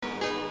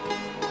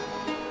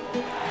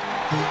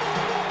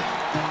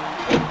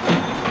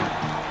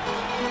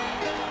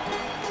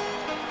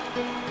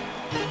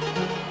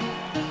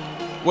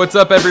What's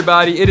up,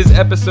 everybody? It is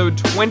episode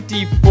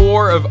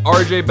 24 of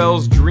RJ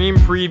Bell's Dream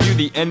Preview,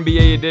 the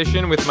NBA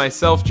edition, with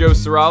myself, Joe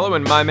Ceraulo,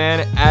 and my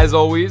man, as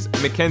always,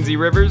 Mackenzie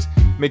Rivers.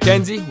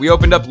 Mackenzie, we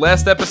opened up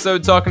last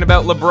episode talking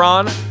about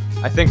LeBron.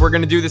 I think we're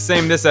going to do the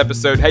same this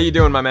episode. How you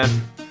doing, my man?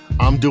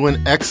 I'm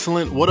doing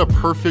excellent. What a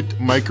perfect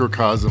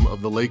microcosm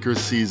of the Lakers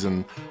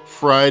season.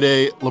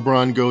 Friday,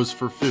 LeBron goes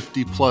for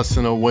 50-plus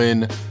in a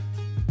win.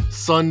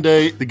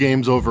 Sunday, the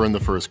game's over in the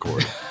first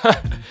quarter.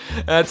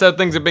 That's how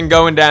things have been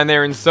going down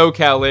there in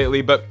SoCal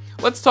lately. But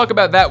let's talk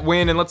about that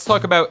win, and let's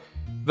talk about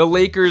the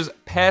Lakers'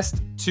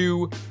 past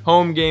two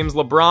home games.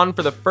 LeBron,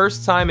 for the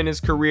first time in his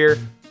career,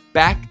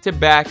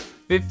 back-to-back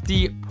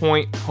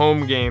 50-point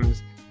home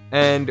games.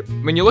 And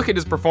when you look at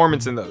his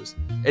performance in those,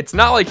 it's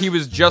not like he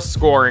was just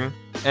scoring,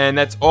 and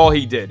that's all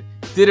he did.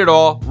 Did it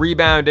all,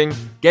 rebounding,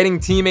 getting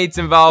teammates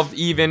involved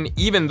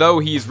even though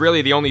he's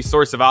really the only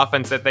source of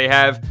offense that they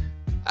have.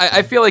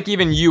 I feel like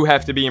even you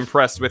have to be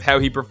impressed with how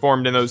he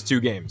performed in those two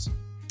games.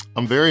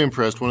 I'm very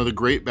impressed. One of the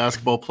great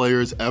basketball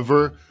players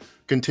ever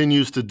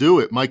continues to do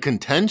it. My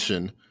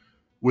contention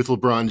with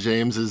LeBron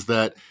James is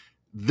that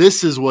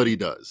this is what he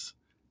does.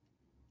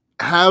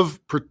 Have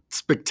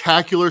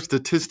spectacular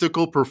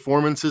statistical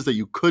performances that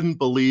you couldn't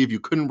believe, you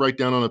couldn't write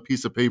down on a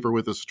piece of paper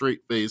with a straight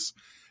face.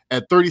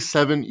 At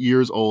 37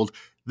 years old,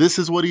 this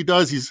is what he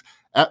does. He's,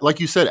 like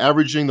you said,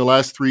 averaging the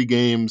last three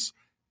games,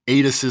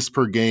 8 assists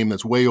per game.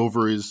 That's way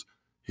over his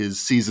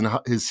season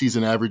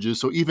averages.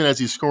 So even as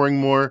he's scoring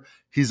more,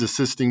 he's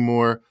assisting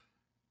more.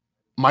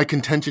 My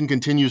contention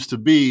continues to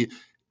be,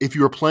 if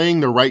you're playing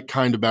the right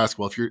kind of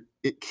basketball, if you're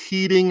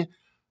heeding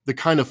the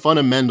kind of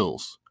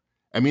fundamentals.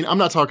 I mean, I'm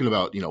not talking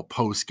about,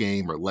 post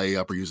game or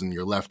layup or using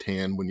your left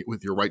hand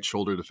with your right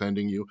shoulder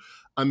defending you.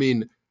 I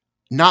mean,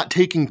 not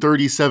taking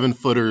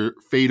 37-footer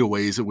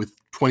fadeaways with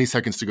 20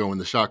 seconds to go in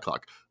the shot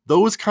clock.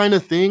 Those kind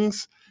of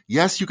things.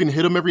 Yes, you can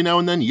hit them every now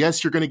and then.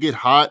 Yes, you're going to get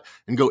hot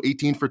and go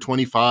 18 for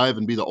 25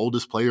 and be the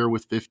oldest player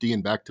with 50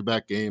 in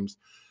back-to-back games.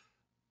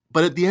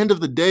 But at the end of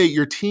the day,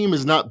 your team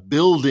is not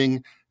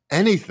building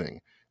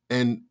anything.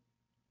 And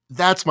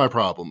that's my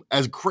problem.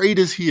 As great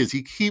as he is,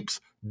 he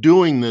keeps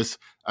doing this.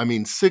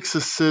 6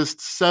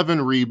 assists,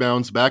 7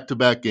 rebounds,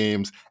 back-to-back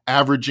games,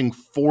 averaging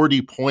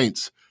 40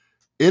 points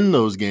in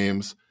those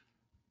games.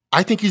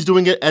 I think he's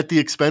doing it at the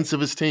expense of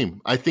his team.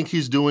 I think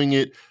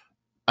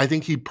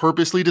he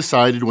purposely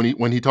decided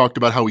when he talked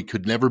about how he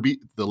could never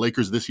beat the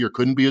Lakers this year,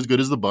 couldn't be as good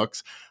as the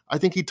Bucks. I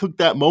think he took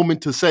that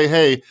moment to say,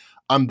 hey,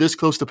 I'm this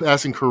close to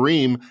passing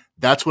Kareem.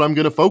 That's what I'm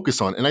going to focus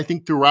on. And I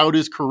think throughout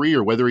his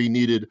career, whether he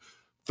needed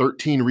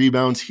 13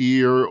 rebounds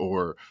here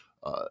or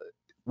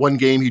one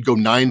game he'd go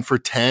 9 for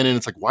 10, and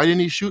it's like, why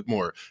didn't he shoot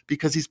more?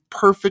 Because he's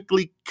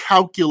perfectly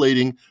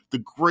calculating the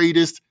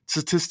greatest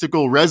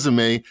statistical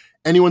resume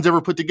anyone's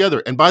ever put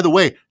together. And by the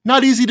way,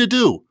 not easy to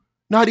do.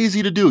 Not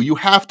easy to do. You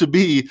have to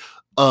be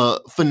a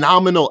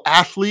phenomenal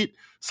athlete,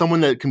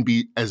 someone that can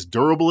be as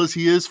durable as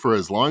he is for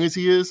as long as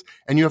he is,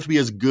 and you have to be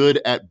as good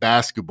at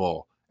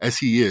basketball as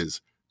he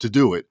is to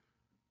do it.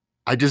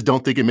 I just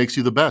don't think it makes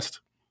you the best.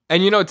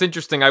 And it's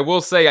interesting. I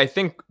will say, I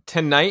think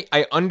tonight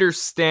I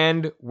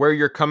understand where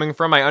you're coming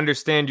from. I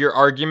understand your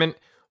argument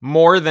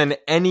more than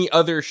any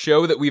other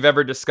show that we've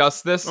ever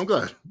discussed this.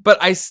 Okay.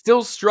 But I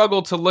still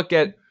struggle to look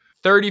at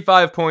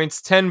 35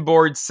 points, 10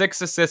 boards,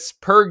 6 assists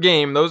per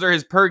game. Those are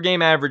his per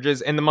game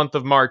averages in the month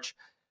of March,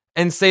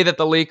 and say that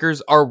the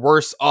Lakers are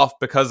worse off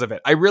because of it.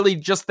 I really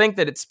just think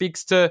that it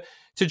speaks to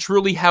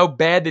truly how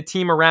bad the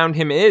team around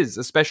him is,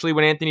 especially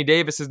when Anthony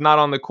Davis is not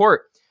on the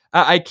court.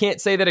 I can't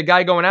say that a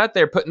guy going out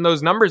there putting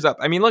those numbers up.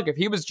 I mean, look, if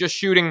he was just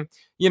shooting,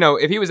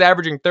 if he was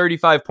averaging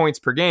 35 points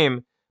per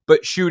game,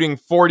 but shooting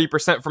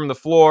 40% from the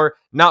floor,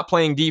 not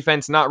playing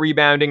defense, not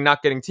rebounding,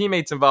 not getting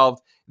teammates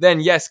involved, then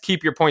yes,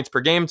 keep your points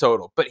per game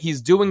total. But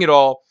he's doing it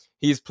all.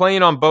 He's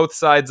playing on both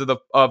sides of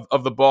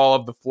the ball,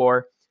 of the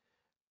floor.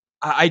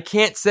 I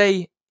can't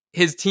say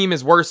his team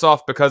is worse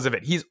off because of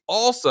it. He's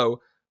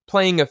also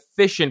playing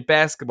efficient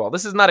basketball.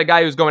 This is not a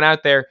guy who's going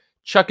out there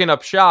chucking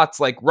up shots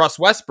like Russ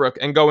Westbrook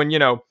and going,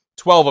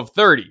 12 of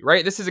 30,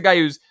 right? This is a guy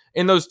who's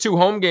in those two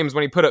home games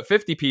when he put up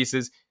 50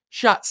 pieces,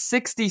 shot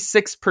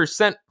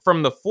 66%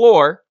 from the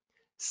floor,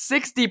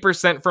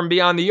 60% from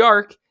beyond the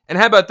arc. And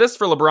how about this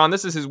for LeBron?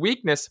 This is his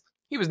weakness.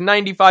 He was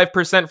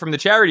 95% from the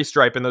charity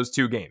stripe in those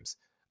two games.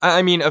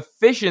 I mean,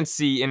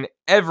 efficiency in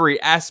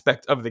every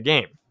aspect of the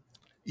game.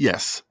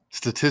 Yes,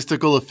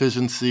 statistical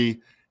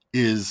efficiency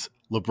is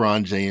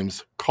LeBron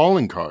James'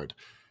 calling card.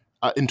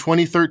 In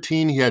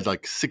 2013, he had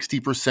like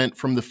 60%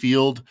 from the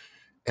field.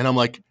 And I'm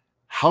like,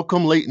 how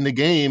come late in the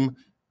game,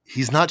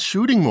 he's not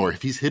shooting more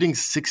if he's hitting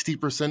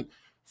 60%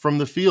 from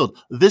the field?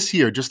 This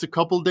year, just a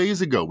couple days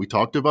ago, we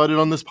talked about it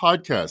on this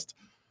podcast.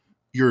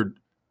 You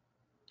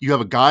have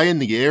a guy in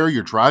the air,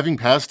 you're driving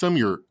past him,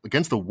 you're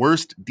against the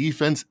worst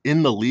defense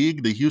in the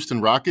league, the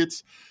Houston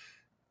Rockets,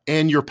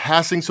 and you're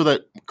passing so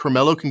that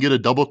Carmelo can get a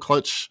double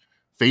clutch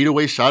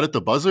fadeaway shot at the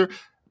buzzer.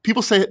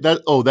 People say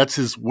that, that's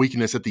his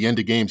weakness at the end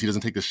of games. He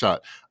doesn't take the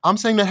shot. I'm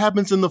saying that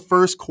happens in the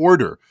first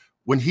quarter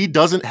when he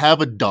doesn't have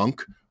a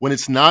dunk, when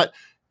it's not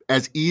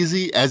as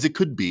easy as it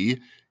could be.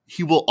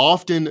 he will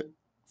often,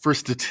 for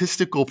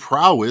statistical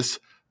prowess,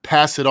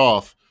 pass it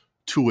off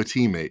to a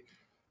teammate.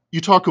 You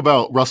talk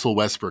about Russell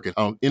Westbrook and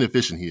how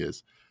inefficient he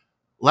is.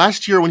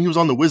 Last year when he was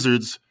on the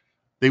Wizards,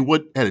 they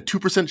had a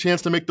 2%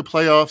 chance to make the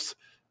playoffs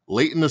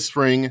late in the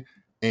spring,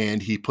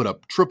 and he put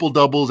up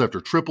triple-doubles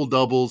after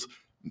triple-doubles,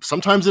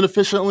 sometimes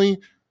inefficiently,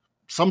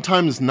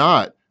 sometimes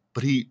not,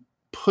 but he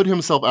put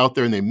himself out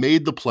there and they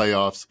made the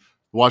playoffs.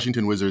 The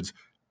Washington Wizards.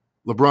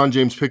 LeBron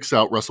James picks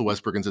out Russell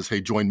Westbrook and says,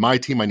 hey, join my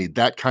team. I need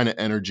that kind of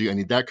energy. I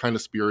need that kind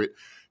of spirit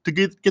to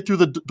get through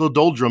the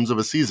doldrums of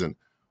a season.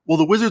 Well,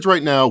 the Wizards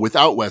right now,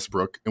 without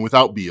Westbrook and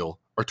without Beal,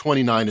 are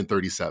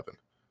 29-37.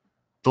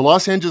 The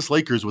Los Angeles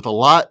Lakers, with a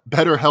lot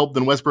better help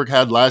than Westbrook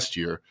had last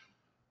year,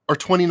 are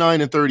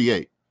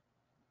 29-38.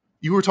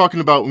 You were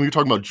talking about, when we were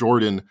talking about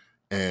Jordan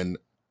and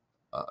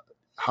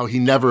how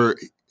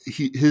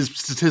his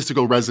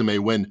statistical resume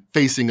when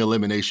facing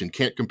elimination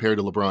can't compare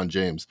to LeBron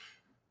James.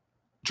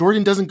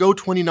 Jordan doesn't go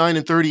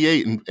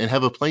 29-38 and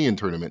have a play-in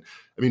tournament.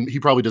 I mean, he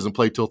probably doesn't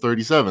play till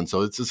 37,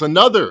 so it's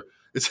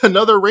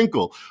another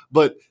wrinkle.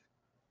 But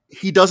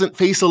he doesn't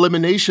face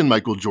elimination,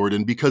 Michael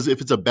Jordan, because if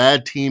it's a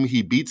bad team,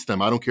 he beats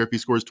them. I don't care if he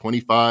scores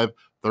 25,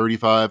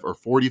 35, or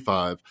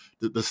 45.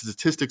 The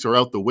statistics are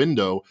out the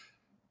window.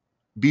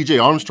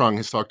 BJ Armstrong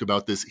has talked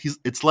about this.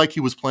 It's like he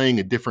was playing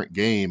a different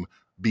game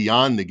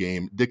beyond the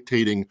game,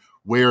 dictating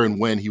where and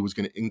when he was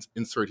going to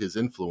insert his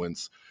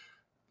influence.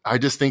 I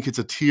just think it's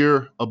a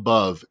tier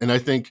above. And I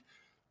think,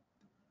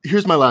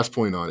 here's my last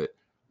point on it.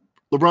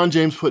 LeBron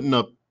James putting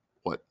up,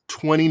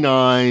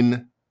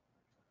 29,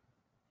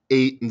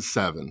 8, and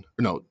 7.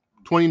 No,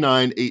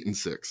 29, 8, and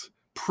 6.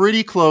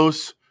 Pretty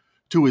close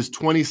to his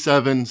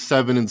 27,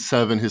 7, and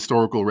 7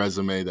 historical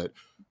resume that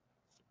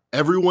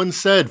everyone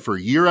said for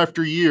year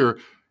after year,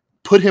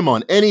 put him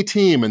on any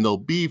team and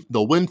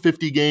they'll win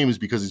 50 games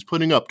because he's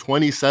putting up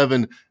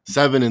 27,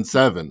 7, and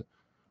 7.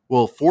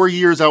 Well, 4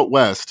 years out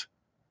west,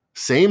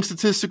 same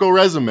statistical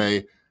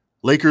resume,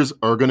 Lakers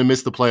are going to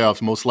miss the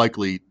playoffs most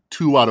likely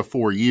 2 out of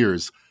 4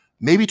 years.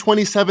 Maybe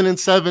 27,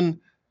 7,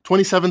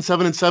 and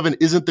 7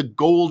 isn't the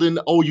golden,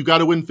 you got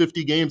to win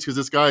 50 games because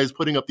this guy is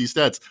putting up these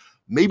stats.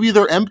 Maybe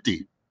they're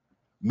empty.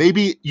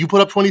 Maybe you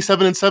put up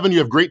 27 and 7, you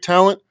have great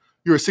talent,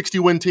 you're a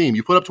 60-win team.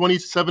 You put up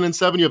 27 and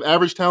 7, you have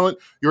average talent,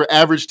 you're an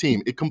average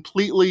team. It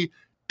completely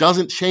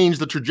doesn't change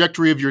the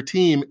trajectory of your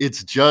team.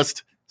 It's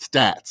just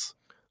stats.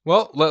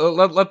 Well,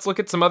 let's look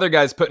at some other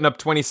guys putting up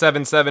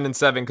 27, 7, and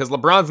 7, because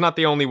LeBron's not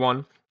the only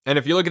one. And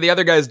if you look at the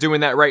other guys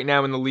doing that right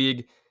now in the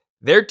league,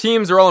 their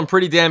teams are all in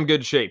pretty damn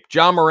good shape.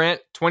 Ja Morant,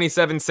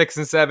 27, 6,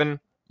 and 7.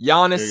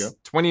 Giannis,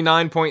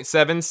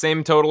 29.7,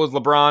 same total as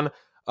LeBron,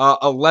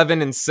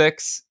 11 and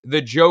 6.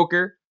 The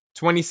Joker,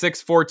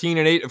 26, 14,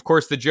 and 8. Of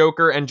course, the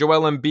Joker and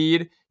Joel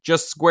Embiid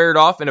just squared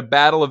off in a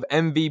battle of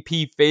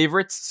MVP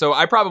favorites. So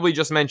I probably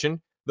just mentioned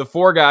the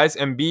 4 guys,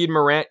 Embiid,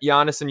 Morant,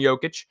 Giannis, and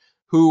Jokic,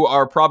 who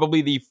are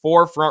probably the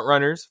 4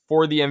 frontrunners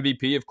for the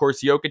MVP. Of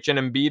course, Jokic and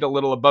Embiid a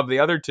little above the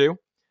other 2.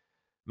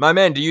 My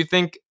man, do you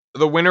think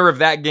the winner of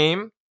that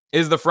game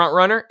is the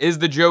frontrunner? Is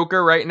the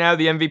Joker right now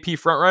the MVP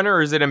frontrunner,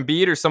 or is it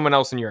Embiid or someone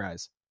else in your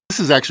eyes?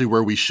 This is actually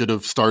where we should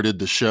have started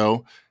the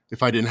show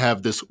if I didn't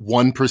have this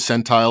 1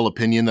 percentile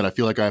opinion that I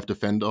feel like I have to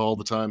defend all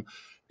the time.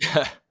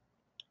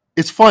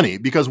 It's funny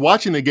because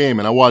watching the game,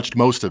 and I watched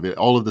most of it,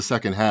 all of the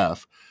second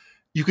half,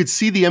 you could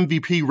see the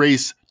MVP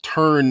race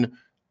turn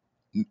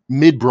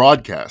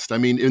mid-broadcast. I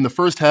mean, in the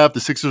first half, the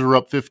Sixers were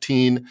up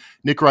 15.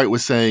 Nick Wright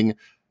was saying,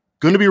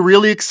 going to be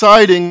really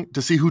exciting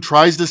to see who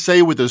tries to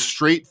say with a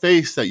straight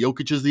face that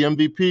Jokic is the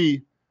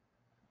MVP.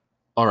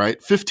 All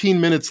right,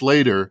 15 minutes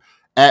later,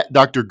 at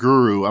Dr.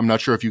 Guru, I'm not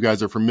sure if you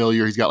guys are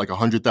familiar. He's got like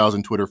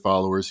 100,000 Twitter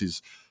followers.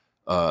 He's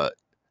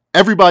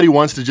everybody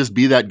wants to just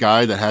be that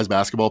guy that has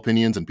basketball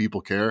opinions and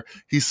people care.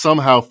 He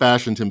somehow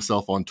fashioned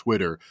himself on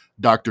Twitter,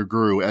 Dr.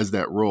 Guru, as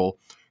that role.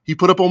 He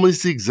put up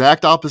almost the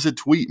exact opposite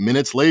tweet.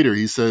 Minutes later,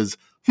 he says,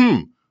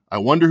 I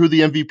wonder who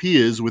the MVP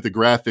is, with a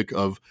graphic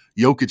of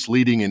Jokic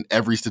leading in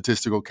every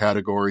statistical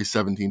category,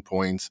 17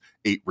 points,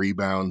 8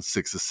 rebounds,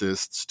 6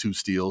 assists, 2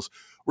 steals,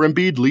 where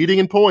Embiid leading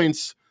in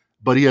points,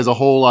 but he has a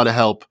whole lot of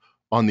help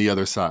on the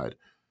other side.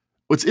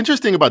 What's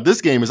interesting about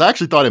this game is I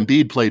actually thought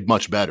Embiid played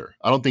much better.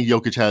 I don't think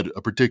Jokic had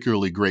a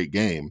particularly great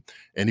game,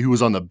 and he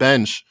was on the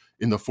bench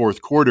in the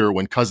fourth quarter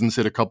when Cousins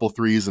hit a couple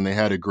threes and they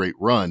had a great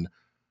run.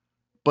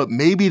 But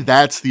maybe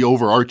that's the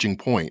overarching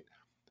point,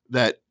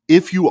 that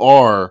if you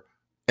are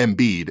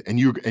Embiid and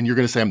you're going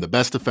to say, I'm the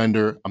best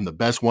defender, I'm the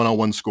best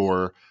one-on-one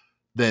scorer,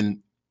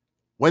 then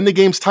when the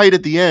game's tight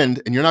at the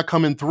end and you're not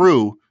coming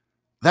through,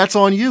 that's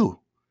on you.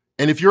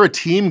 And if you're a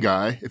team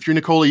guy, if you're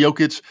Nikola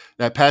Jokic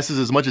that passes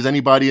as much as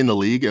anybody in the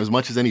league, as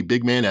much as any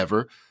big man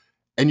ever,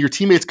 and your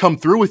teammates come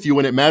through with you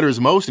when it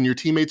matters most, and your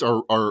teammates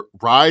are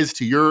rise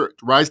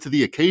to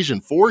the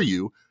occasion for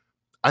you,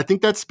 I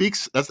think that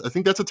I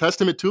think that's a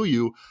testament to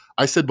you.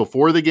 I said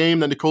before the game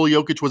that Nikola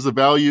Jokic was the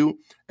value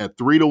at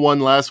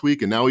 3-1 last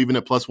week, and now even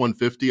at plus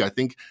 150. I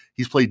think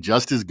he's played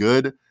just as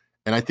good.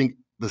 And I think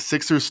the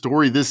Sixers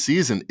story this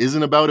season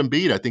isn't about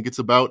Embiid. I think it's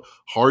about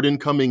Harden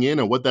coming in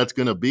and what that's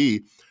going to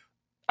be.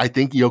 I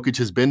think Jokic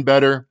has been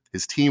better.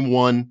 His team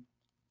won.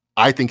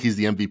 I think he's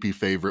the MVP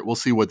favorite. We'll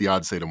see what the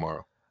odds say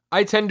tomorrow.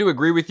 I tend to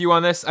agree with you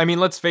on this. I mean,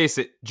 let's face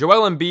it,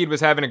 Joel Embiid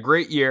was having a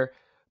great year,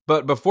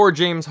 but before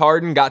James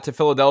Harden got to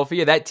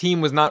Philadelphia, that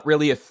team was not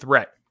really a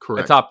threat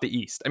atop the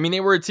East. I mean, they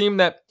were a team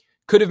that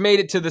could have made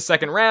it to the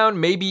second round,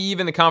 maybe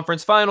even the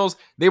conference finals.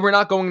 They were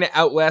not going to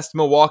outlast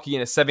Milwaukee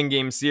in a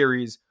 7-game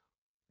series,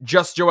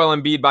 just Joel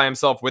Embiid by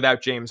himself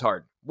without James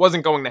Harden.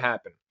 Wasn't going to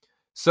happen.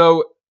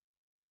 So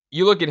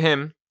you look at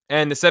him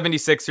and the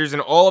 76ers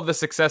and all of the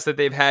success that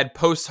they've had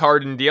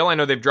post-Harden deal. I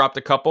know they've dropped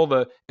a couple,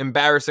 the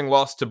embarrassing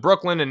loss to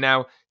Brooklyn, and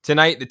now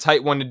tonight the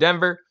tight one to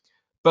Denver.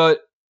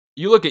 But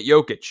you look at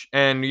Jokic,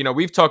 and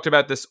we've talked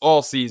about this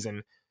all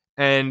season,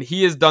 and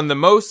he has done the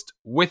most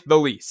with the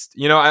least.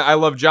 I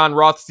love John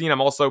Rothstein.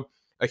 I'm also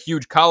a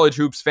huge college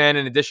hoops fan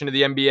in addition to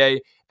the NBA,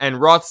 and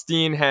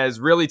Rothstein has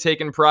really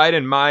taken pride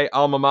in my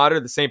alma mater,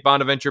 the St.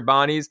 Bonaventure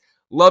Bonnies.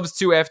 Loves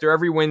to, after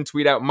every win,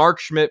 tweet out Mark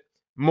Schmidt,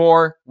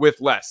 more with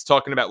less,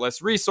 talking about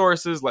less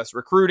resources, less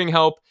recruiting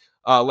help,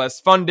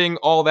 less funding,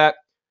 all that.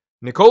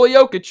 Nikola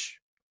Jokic,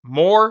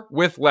 more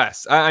with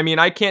less. I mean,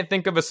 I can't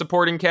think of a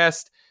supporting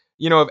cast,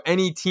 of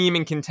any team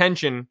in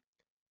contention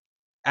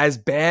as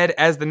bad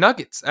as the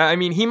Nuggets. I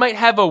mean, he might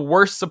have a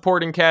worse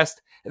supporting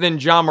cast than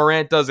Ja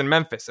Morant does in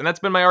Memphis. And that's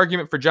been my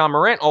argument for Ja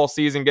Morant all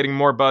season, getting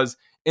more buzz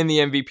in the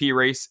MVP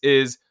race,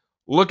 is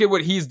look at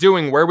what he's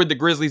doing. Where would the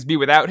Grizzlies be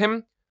without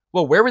him?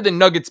 Well, where would the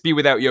Nuggets be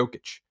without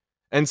Jokic?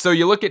 And so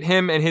you look at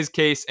him and his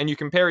case, and you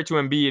compare it to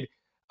Embiid.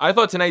 I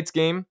thought tonight's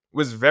game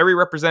was very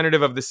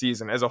representative of the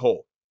season as a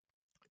whole.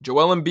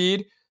 Joel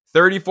Embiid,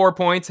 34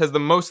 points, has the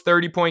most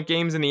 30-point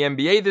games in the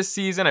NBA this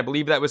season. I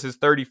believe that was his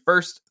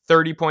 31st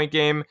 30-point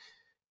game.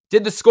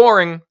 Did the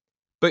scoring,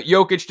 but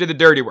Jokic did the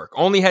dirty work.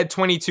 Only had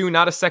 22,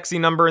 not a sexy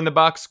number in the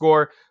box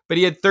score, but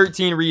he had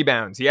 13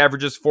 rebounds. He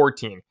averages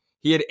 14.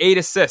 He had 8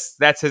 assists.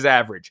 That's his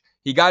average.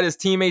 He got his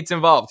teammates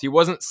involved. He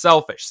wasn't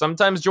selfish.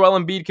 Sometimes Joel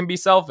Embiid can be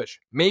selfish.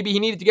 Maybe he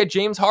needed to get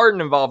James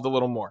Harden involved a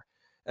little more.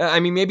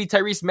 Maybe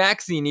Tyrese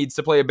Maxey needs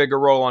to play a bigger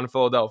role on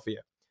Philadelphia.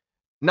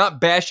 Not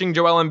bashing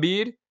Joel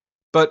Embiid,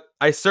 but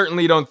I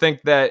certainly don't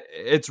think that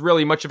it's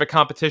really much of a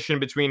competition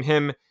between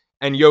him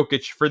and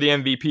Jokic for the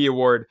MVP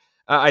award.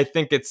 I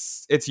think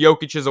it's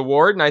Jokic's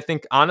award, and I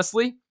think,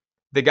 honestly,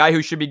 the guy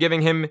who should be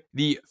giving him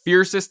the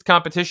fiercest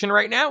competition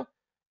right now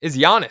is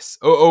Giannis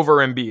over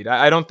Embiid.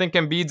 I don't think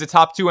Embiid's a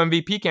top 2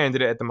 MVP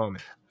candidate at the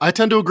moment. I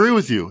tend to agree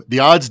with you. The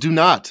odds do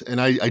not,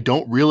 and I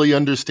don't really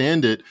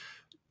understand it.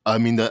 I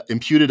mean, the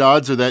imputed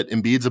odds are that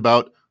Embiid's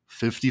about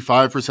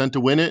 55%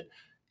 to win it.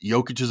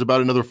 Jokic is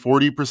about another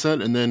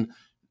 40%, and then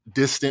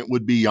distant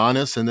would be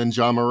Giannis and then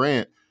Ja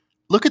Morant.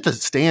 Look at the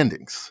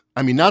standings.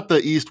 I mean, not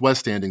the East-West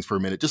standings for a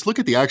minute. Just look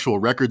at the actual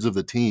records of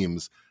the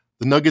teams.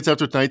 The Nuggets,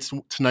 after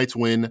tonight's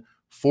win,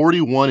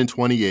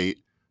 41-28.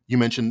 You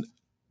mentioned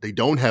they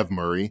don't have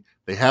Murray.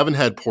 They haven't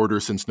had Porter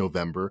since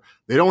November.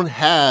 They don't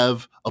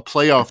have a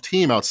playoff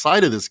team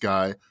outside of this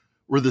guy,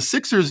 where the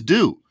Sixers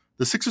do.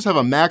 The Sixers have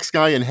a max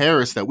guy in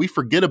Harris that we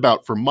forget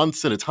about for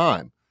months at a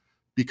time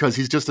because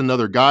he's just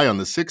another guy on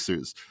the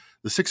Sixers.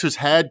 The Sixers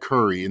had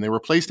Curry, and they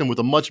replaced him with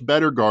a much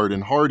better guard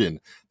in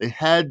Harden. They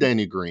had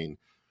Danny Green.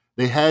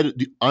 They had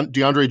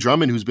DeAndre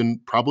Drummond, who's been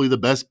probably the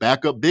best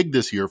backup big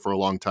this year for a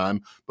long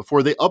time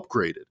before they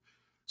upgraded.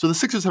 So the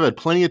Sixers have had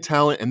plenty of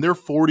talent, and they're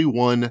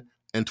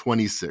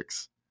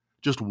 41-26.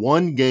 Just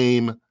one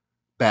game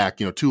back,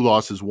 2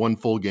 losses, 1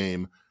 full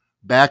game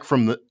back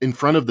from in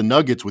front of the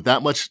Nuggets with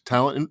that much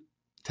talent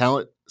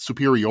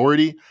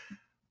superiority.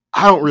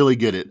 I don't really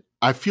get it.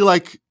 I feel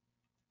like,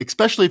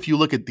 especially if you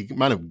look at the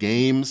amount of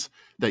games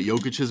that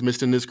Jokic has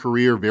missed in his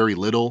career, very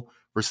little,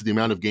 versus the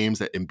amount of games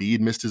that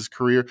Embiid missed his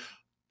career.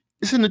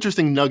 It's an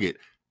interesting nugget.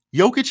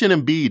 Jokic and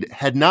Embiid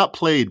had not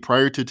played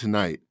prior to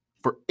tonight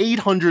for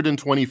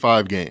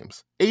 825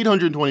 games.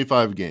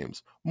 825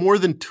 games. More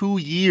than 2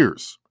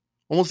 years.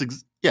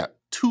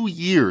 2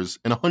 years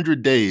and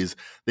 100 days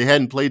they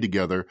hadn't played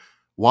together.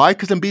 Why?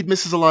 Because Embiid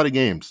misses a lot of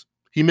games.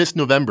 He missed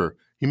November.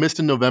 He missed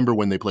in November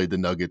when they played the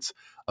Nuggets.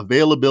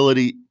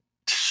 Availability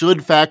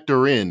should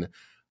factor in.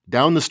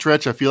 Down the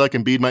stretch, I feel like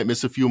Embiid might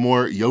miss a few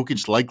more.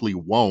 Jokic likely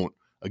won't.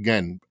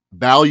 Again,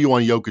 value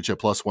on Jokic at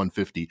plus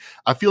 150.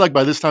 I feel like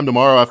by this time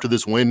tomorrow after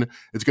this win,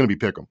 it's going to be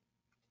pick'em.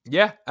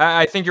 Yeah,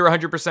 I think you're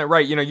 100%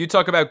 right. You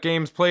talk about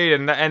games played,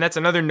 and that's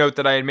another note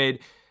that I had made.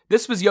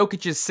 This was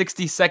Jokic's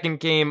 62nd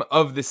game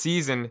of the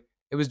season.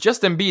 It was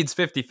just Embiid's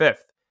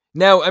 55th.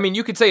 Now,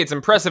 you could say it's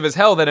impressive as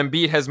hell that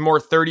Embiid has more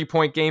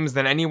 30-point games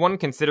than anyone,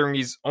 considering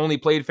he's only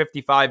played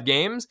 55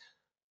 games.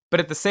 But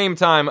at the same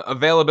time,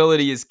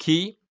 availability is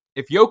key.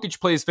 If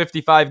Jokic plays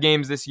 55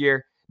 games this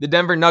year, the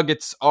Denver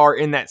Nuggets are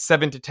in that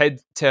 7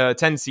 to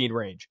 10 seed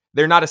range.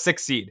 They're not a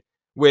 6 seed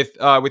with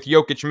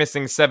Jokic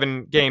missing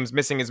 7 games,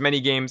 missing as many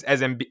games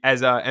as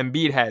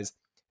Embiid has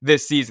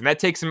this season. That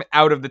takes him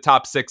out of the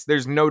top 6.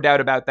 There's no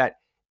doubt about that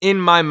in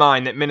my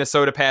mind that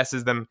Minnesota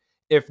passes them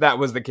if that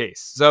was the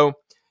case. So,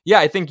 yeah,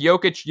 I think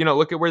Jokic,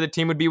 look at where the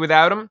team would be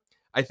without him.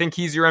 I think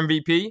he's your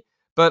MVP.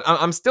 But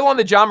I'm still on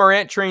the Ja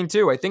Morant train,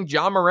 too. I think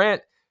Ja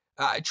Morant,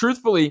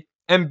 truthfully,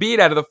 Embiid,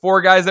 out of the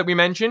four guys that we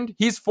mentioned,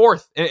 he's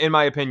fourth in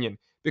my opinion.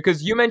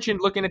 Because you mentioned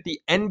looking at the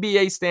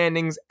NBA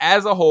standings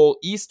as a whole,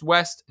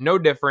 East-West, no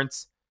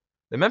difference.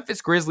 The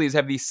Memphis Grizzlies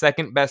have the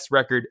second best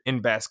record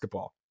in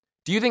basketball.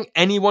 Do you think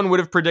anyone would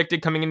have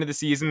predicted coming into the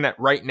season that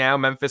right now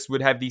Memphis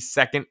would have the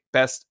second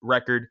best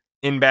record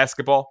in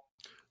basketball?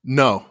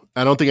 No,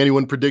 I don't think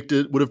anyone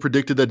would have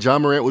predicted that Ja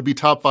Morant would be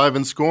top 5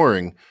 in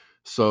scoring.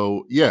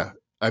 So, yeah,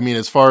 I mean,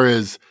 as far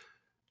as,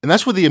 and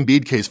that's where the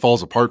Embiid case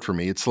falls apart for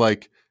me. It's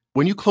like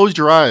when you closed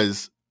your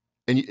eyes,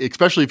 and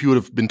especially if you would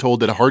have been told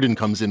that Harden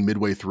comes in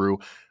midway through,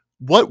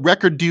 what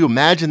record do you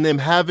imagine them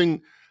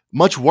having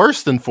much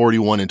worse than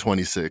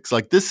 41-26?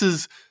 Like, this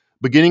is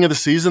beginning of the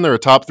season. They're a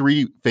top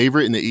 3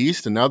 favorite in the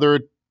East, and now they're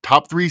a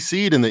top 3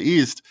 seed in the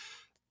East.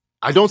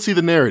 I don't see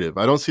the narrative.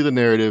 I don't see the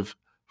narrative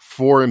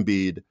for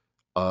Embiid.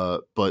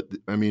 But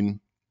I mean,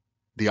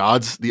 the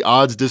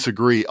odds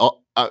disagree.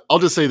 I'll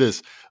just say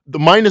this: the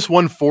minus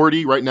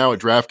 140 right now at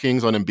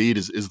DraftKings on Embiid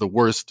is the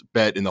worst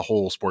bet in the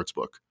whole sports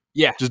book.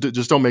 Yeah,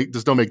 just don't make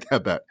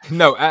that bet.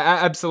 No,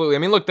 absolutely. I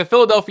mean, look, the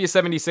Philadelphia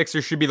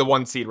 76ers should be the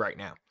 1 seed right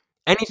now.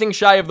 Anything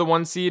shy of the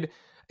 1 seed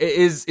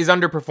is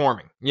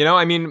underperforming. You know,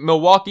 I mean,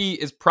 Milwaukee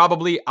is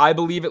probably, I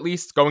believe at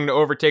least, going to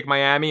overtake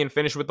Miami and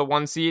finish with the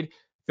 1 seed.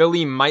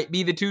 Philly might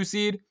be the 2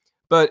 seed,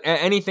 but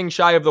anything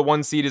shy of the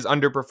 1 seed is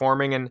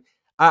underperforming, and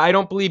I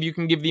don't believe you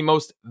can give the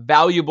most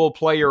valuable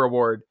player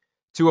award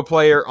to a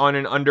player on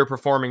an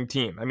underperforming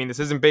team. I mean, this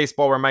isn't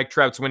baseball where Mike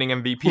Trout's winning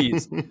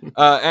MVPs.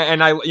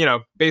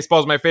 Baseball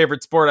is my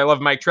favorite sport. I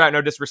love Mike Trout,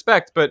 no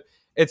disrespect, but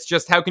it's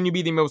just, how can you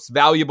be the most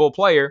valuable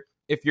player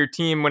if your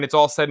team, when it's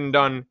all said and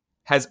done,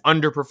 has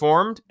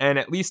underperformed? And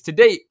at least to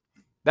date,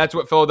 that's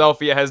what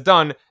Philadelphia has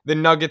done. The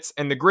Nuggets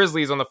and the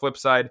Grizzlies, on the flip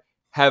side,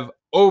 have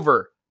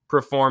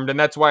overperformed, and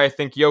that's why I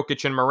think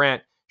Jokic and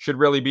Morant should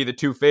really be the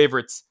 2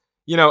 favorites.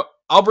 You know,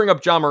 I'll bring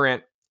up Ja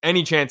Morant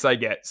any chance I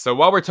get. So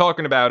while we're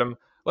talking about him,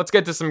 let's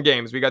get to some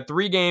games. We got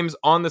 3 games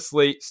on the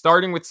slate,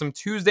 starting with some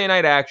Tuesday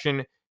night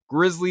action.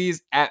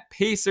 Grizzlies at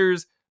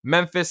Pacers.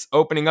 Memphis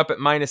opening up at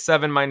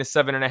 -7,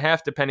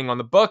 -7.5, depending on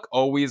the book.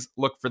 Always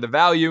look for the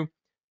value.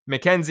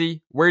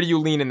 Mackenzie, where do you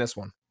lean in this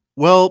one?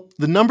 Well,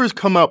 the numbers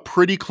come out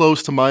pretty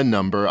close to my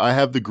number. I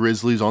have the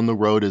Grizzlies on the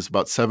road as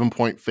about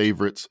 7-point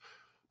favorites,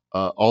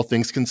 all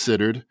things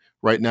considered.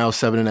 Right now,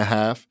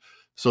 7.5.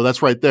 So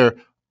that's right there.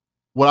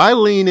 What I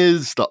lean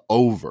is the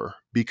over,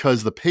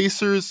 because the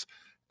Pacers,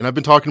 and I've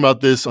been talking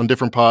about this on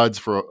different pods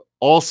for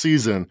all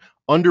season,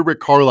 under Rick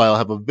Carlisle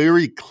have a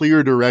very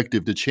clear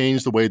directive to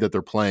change the way that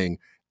they're playing,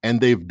 and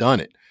they've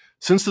done it.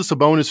 Since the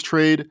Sabonis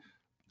trade,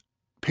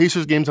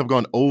 Pacers games have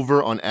gone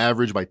over on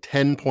average by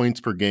 10 points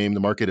per game.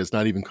 The market has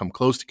not even come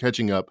close to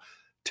catching up.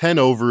 10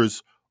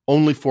 overs,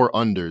 only 4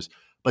 unders.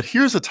 But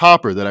here's a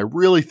topper that I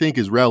really think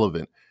is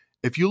relevant.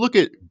 If you look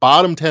at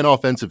bottom 10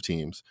 offensive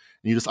teams,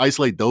 and you just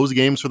isolate those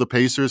games for the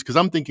Pacers, because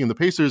I'm thinking the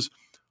Pacers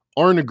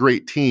aren't a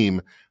great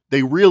team.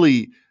 They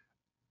really,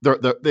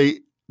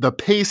 the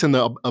pace and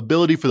the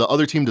ability for the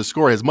other team to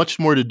score has much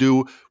more to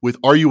do with,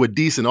 are you a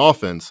decent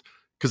offense?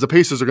 Because the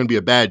Pacers are going to be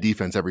a bad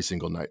defense every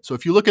single night. So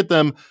if you look at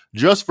them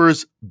just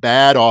versus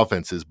bad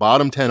offenses,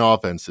 bottom 10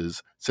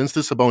 offenses, since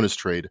the Sabonis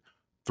trade,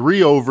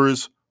 3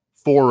 overs,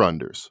 4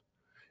 unders.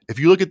 If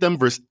you look at them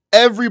versus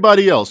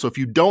everybody else, so if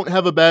you don't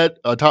have a bad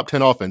top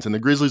 10 offense, and the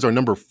Grizzlies are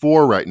number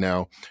 4 right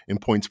now in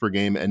points per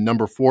game and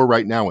number 4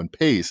 right now in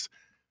pace,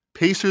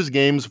 Pacers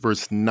games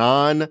versus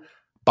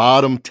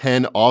non-bottom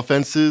 10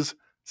 offenses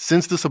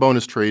since the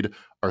Sabonis trade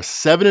are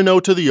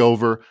 7-0 to the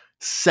over,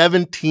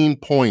 17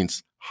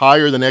 points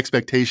higher than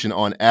expectation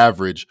on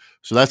average.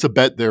 So that's a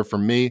bet there for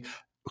me.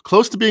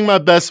 Close to being my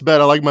best bet.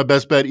 I like my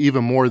best bet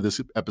even more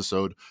this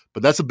episode,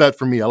 but that's a bet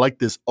for me. I like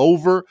this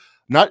over.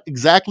 Not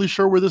exactly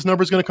sure where this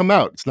number is going to come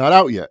out. It's not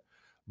out yet,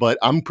 but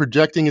I'm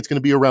projecting it's going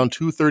to be around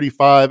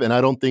 235, and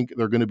I don't think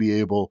they're going to be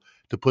able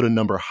to put a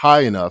number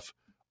high enough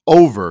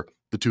over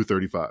the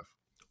 235.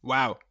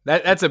 Wow,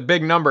 that's a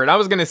big number. And I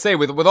was going to say,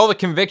 with all the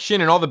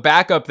conviction and all the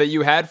backup that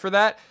you had for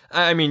that,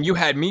 I mean, you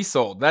had me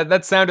sold.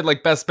 That sounded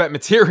like best bet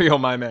material,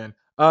 my man.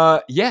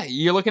 Yeah,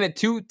 you're looking at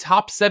 2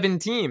 top 7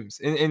 teams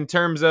in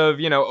terms of,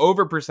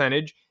 over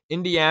percentage.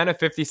 Indiana,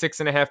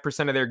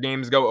 56.5% of their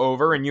games go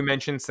over. And you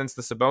mentioned since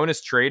the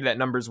Sabonis trade, that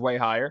number's way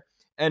higher.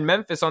 And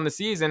Memphis on the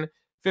season,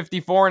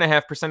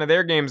 54.5% of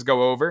their games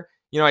go over.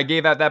 I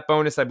gave out that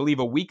bonus, I believe,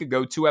 a week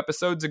ago, 2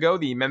 episodes ago,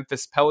 the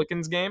Memphis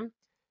Pelicans game.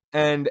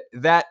 And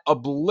that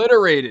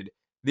obliterated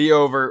the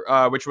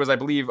over, which was, I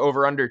believe,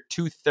 over under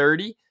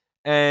 230.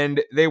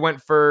 And they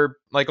went for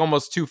like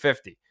almost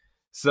 250.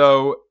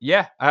 So,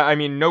 yeah, I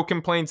mean, no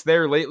complaints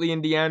there. Lately,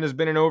 Indiana's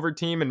been an over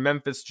team, and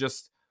Memphis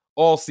just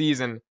all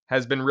season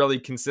has been really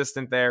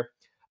consistent there.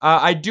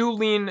 I do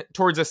lean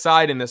towards a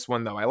side in this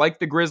one, though. I like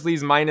the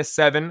Grizzlies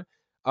 -7.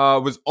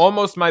 Was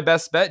almost my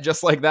best bet,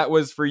 just like that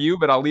was for you,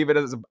 but I'll leave it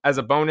as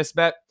a bonus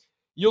bet.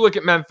 You look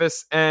at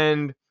Memphis,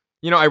 and,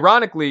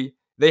 ironically,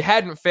 they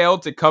hadn't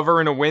failed to cover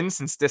in a win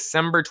since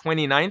December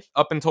 29th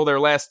up until their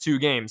last 2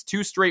 games.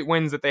 2 straight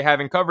wins that they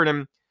haven't covered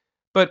in.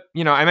 But,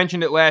 I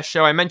mentioned it last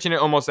show. I mention it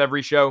almost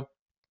every show.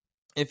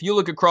 If you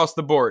look across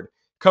the board,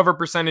 cover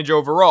percentage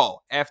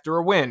overall, after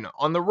a win,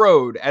 on the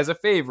road, as a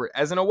favorite,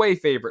 as an away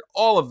favorite,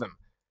 all of them.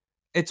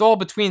 It's all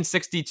between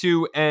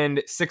 62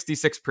 and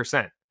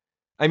 66%.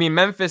 I mean,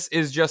 Memphis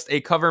is just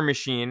a cover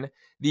machine,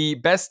 the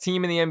best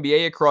team in the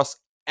NBA across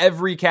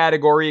every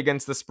category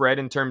against the spread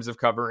in terms of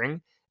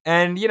covering.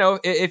 And,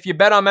 if you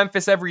bet on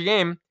Memphis every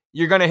game,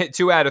 you're going to hit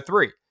 2 out of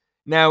 3.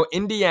 Now,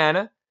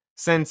 Indiana,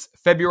 since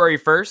February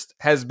 1st,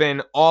 has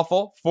been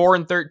awful.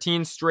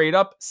 4-13 straight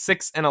up,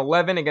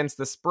 6-11 against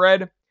the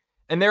spread.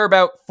 And they're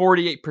about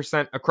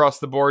 48% across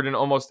the board in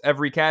almost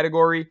every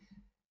category,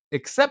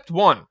 except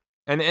one.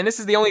 And this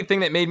is the only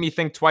thing that made me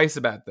think twice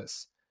about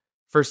this.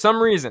 For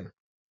some reason,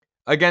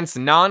 against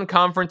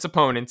non-conference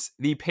opponents,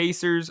 the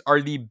Pacers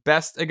are the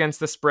best against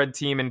the spread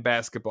team in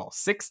basketball.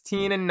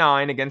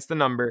 16-9 against the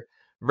number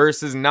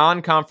versus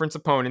non-conference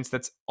opponents.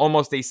 That's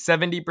almost a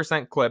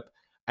 70% clip.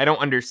 I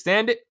don't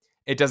understand it.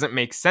 It doesn't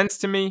make sense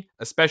to me,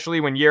 especially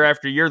when year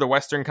after year the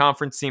Western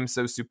Conference seems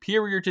so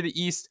superior to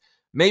the East.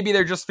 Maybe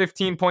they're just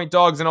 15-point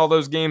dogs in all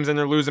those games and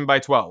they're losing by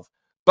 12.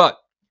 But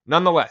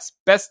nonetheless,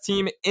 best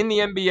team in the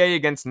NBA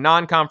against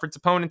non-conference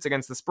opponents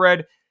against the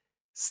spread.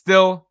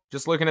 Still,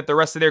 just looking at the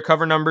rest of their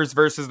cover numbers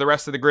versus the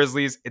rest of the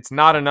Grizzlies, it's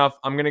not enough.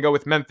 I'm going to go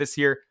with Memphis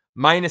here,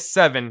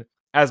 -7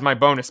 as my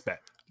bonus bet.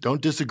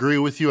 Don't disagree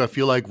with you. I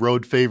feel like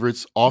road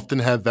favorites often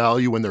have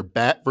value when they're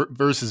bad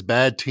versus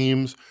bad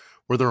teams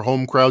where their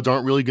home crowds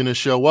aren't really going to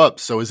show up.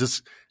 So is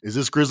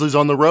this Grizzlies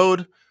on the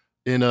road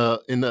in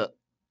the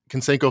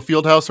Conseco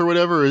Fieldhouse or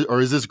whatever,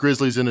 or is this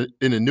Grizzlies in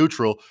a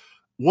neutral?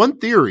 One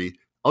theory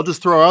I'll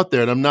just throw out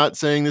there, and I'm not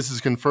saying this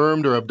is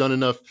confirmed or I've done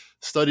enough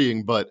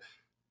studying, but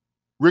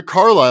Rick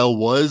Carlisle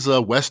was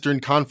a Western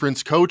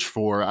Conference coach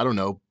for,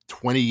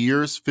 20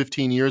 years,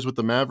 15 years with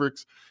the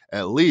Mavericks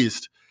at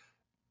least.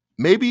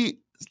 Maybe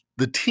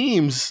the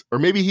teams, or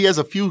maybe he has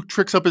a few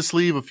tricks up his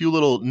sleeve, a few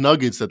little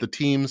nuggets that the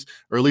teams,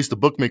 or at least the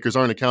bookmakers,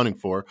 aren't accounting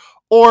for.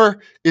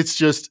 Or it's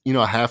just,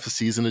 a half a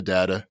season of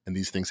data and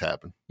these things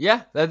happen.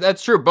 Yeah,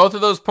 that's true. Both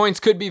of those points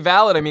could be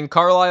valid. I mean,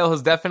 Carlisle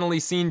has definitely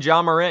seen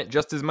Ja Morant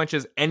just as much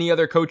as any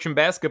other coach in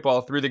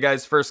basketball through the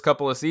guy's first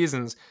couple of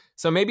seasons.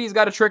 So maybe he's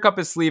got a trick up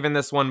his sleeve in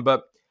this one,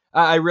 but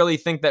I really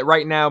think that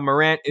right now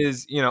Morant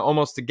is,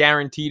 almost a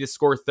guarantee to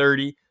score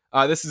 30.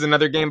 This is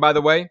another game, by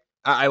the way.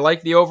 I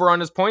like the over on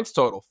his points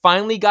total.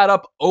 Finally got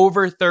up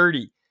over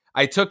 30.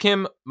 I took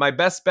him. My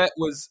best bet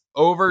was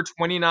over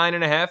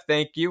 29.5.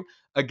 Thank you.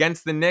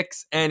 Against the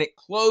Knicks, and it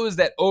closed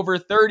at over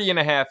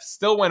 30.5.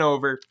 Still went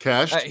over.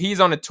 Cashed. He's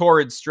on a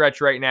torrid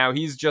stretch right now.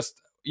 He's just,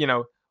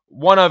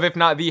 one of, if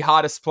not the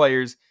hottest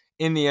players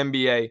in the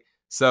NBA.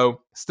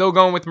 So still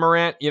going with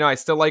Morant. I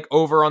still like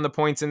over on the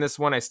points in this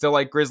one. I still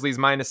like Grizzlies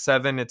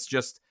 -7. It's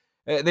just,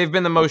 they've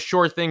been the most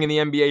sure thing in the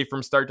NBA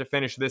from start to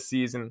finish this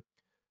season.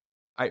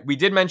 We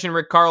did mention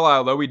Rick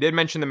Carlisle, though. We did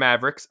mention the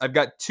Mavericks. I've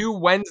got 2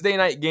 Wednesday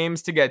night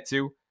games to get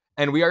to,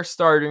 and we are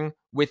starting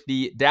with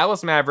the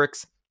Dallas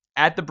Mavericks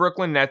at the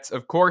Brooklyn Nets.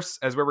 Of course,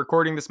 as we're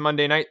recording this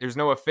Monday night, there's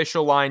no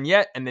official line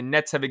yet, and the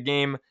Nets have a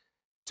game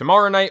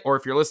tomorrow night, or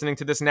if you're listening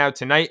to this now,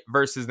 tonight,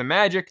 versus the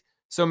Magic.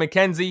 So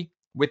Mackenzie,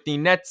 with the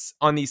Nets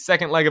on the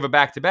second leg of a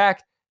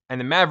back-to-back, and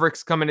the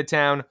Mavericks coming to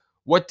town,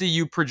 what do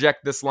you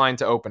project this line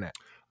to open at?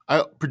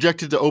 I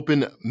projected to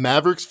open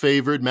Mavericks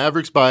favored,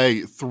 Mavericks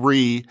by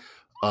 3,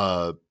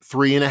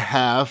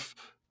 3.5,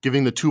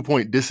 giving the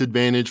 2-point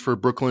disadvantage for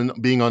Brooklyn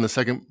being on the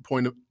second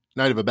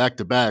night of a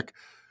back-to-back.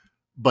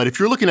 But if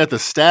you're looking at the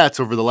stats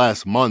over the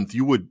last month,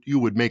 you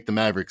would make the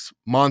Mavericks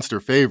monster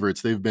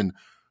favorites. They've been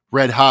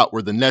red hot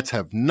where the Nets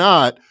have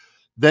not.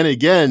 Then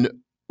again,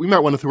 we might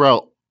want to throw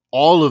out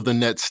all of the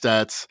Nets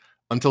stats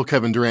until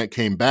Kevin Durant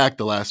came back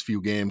the last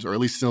few games, or at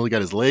least still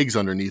got his legs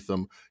underneath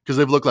them, because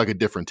they've looked like a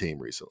different team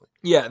recently.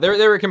 Yeah,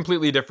 they're a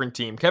completely different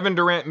team. Kevin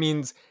Durant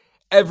means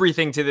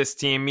everything to this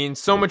team,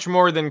 means so much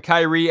more than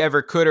Kyrie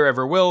ever could or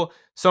ever will,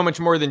 so much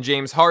more than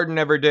James Harden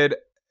ever did.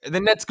 The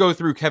Nets go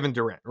through Kevin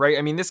Durant, right?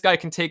 I mean, this guy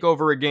can take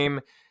over a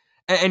game,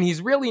 and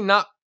he's really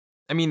not,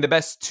 the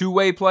best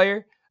two-way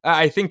player.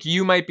 I think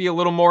you might be a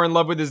little more in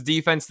love with his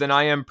defense than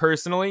I am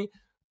personally,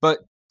 but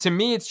to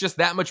me, it's just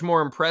that much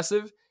more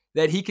impressive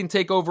that he can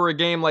take over a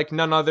game like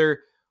none other,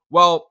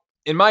 well,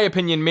 in my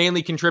opinion,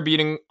 mainly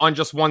contributing on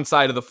just one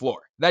side of the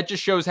floor. That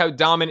just shows how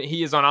dominant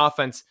he is on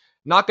offense.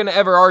 Not going to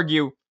ever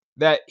argue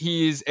that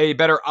he's a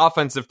better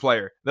offensive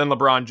player than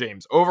LeBron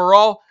James.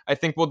 Overall, I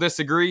think we'll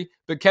disagree,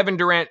 but Kevin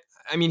Durant,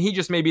 he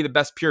just may be the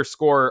best pure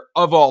scorer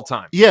of all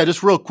time. Yeah,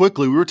 just real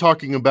quickly, we were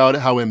talking about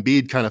how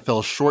Embiid kind of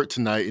fell short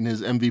tonight in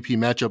his MVP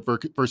matchup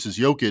versus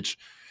Jokic,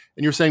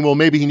 and you're saying, well,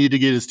 maybe he needed to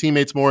get his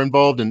teammates more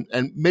involved,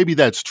 and maybe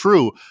that's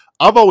true.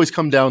 I've always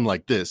come down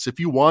like this. If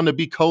you want to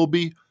be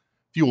Kobe,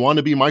 if you want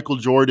to be Michael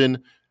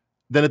Jordan,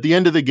 then at the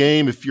end of the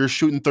game, if you're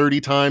shooting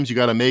 30 times, you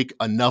got to make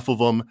enough of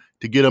them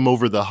to get them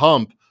over the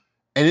hump.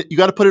 And you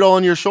got to put it all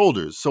on your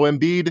shoulders. So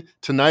Embiid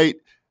tonight,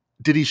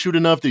 did he shoot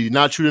enough? Did he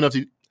not shoot enough?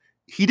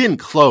 He didn't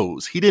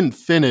close. He didn't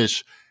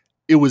finish.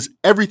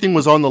 Everything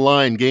was on the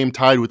line, game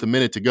tied with a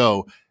minute to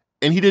go,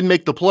 and he didn't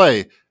make the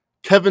play.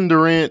 Kevin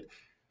Durant,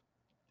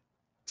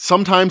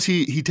 sometimes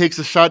he takes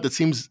a shot that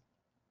seems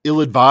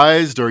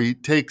ill-advised, or he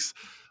takes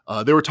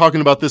They were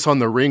talking about this on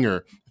The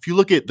Ringer. If you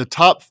look at the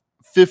top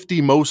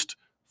 50 most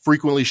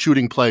frequently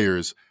shooting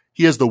players,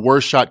 he has the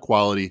worst shot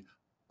quality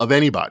of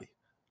anybody.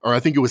 Or I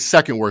think it was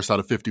second worst out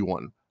of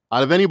 51.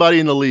 Out of anybody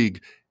in the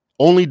league,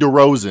 only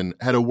DeRozan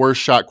had a worse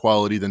shot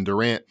quality than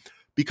Durant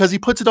because he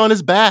puts it on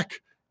his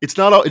back. It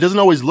doesn't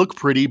always look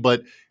pretty,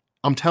 but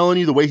I'm telling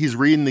you, the way he's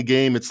reading the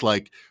game, it's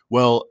like,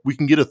 well, we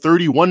can get a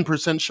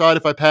 31% shot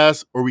if I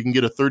pass, or we can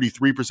get a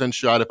 33%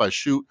 shot if I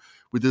shoot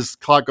with this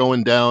clock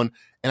going down.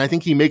 And I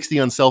think he makes the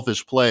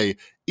unselfish play,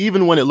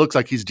 even when it looks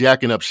like he's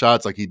jacking up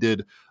shots like he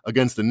did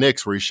against the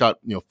Knicks, where he shot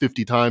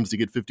 50 times to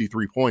get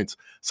 53 points.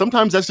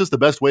 Sometimes that's just the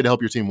best way to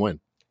help your team win.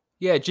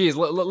 Yeah, geez,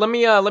 let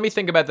me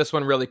think about this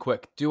one really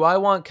quick. Do I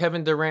want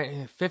Kevin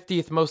Durant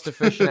 50th most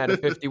efficient out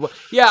of 51?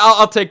 Yeah,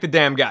 I'll take the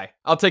damn guy.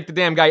 I'll take the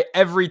damn guy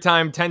every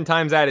time, 10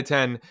 times out of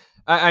 10.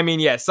 I mean,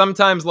 yeah,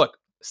 sometimes, look,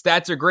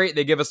 stats are great.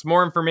 They give us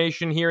more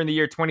information here in the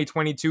year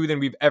 2022 than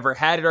we've ever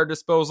had at our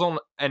disposal,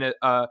 and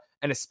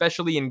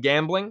especially in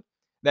gambling.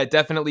 That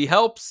definitely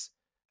helps.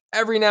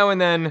 Every now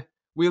and then,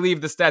 we leave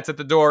the stats at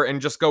the door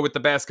and just go with the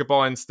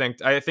basketball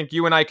instinct. I think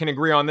you and I can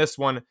agree on this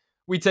one.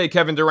 We take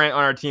Kevin Durant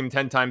on our team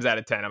 10 times out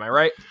of 10. Am I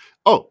right?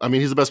 Oh, I mean,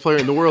 he's the best player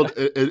in the world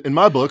in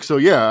my book. So,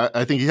 yeah,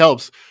 I think he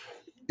helps.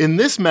 In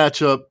this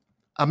matchup,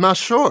 I'm not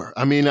sure.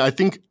 I mean, I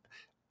think,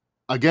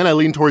 again, I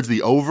lean towards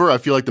the over. I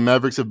feel like the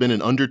Mavericks have been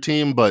an under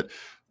team, but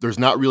there's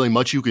not really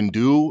much you can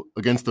do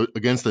against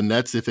the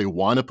Nets if they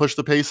want to push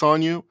the pace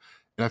on you.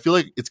 And I feel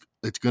like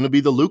it's going to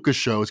be the Luka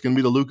show. It's going to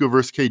be the Luka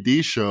versus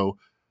KD show.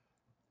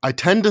 I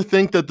tend to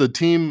think that the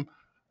team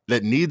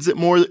that needs it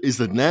more is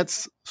the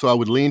Nets, so I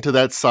would lean to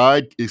that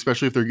side,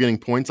 especially if they're getting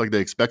points like they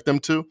expect them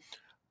to.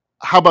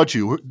 How about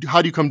you?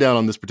 How do you come down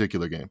on this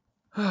particular game?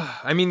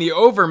 I mean, the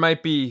over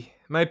might be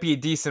a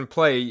decent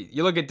play.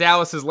 You look at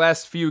Dallas's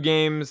last few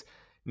games,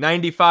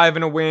 95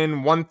 in a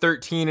win,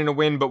 113 in a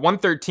win, but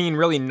 113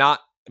 really not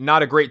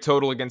a great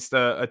total against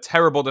a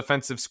terrible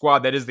defensive squad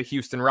that is the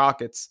Houston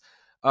Rockets.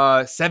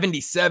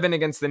 77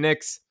 against the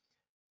Knicks.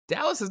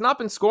 Dallas has not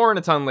been scoring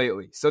a ton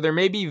lately, so there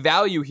may be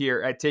value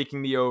here at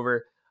taking the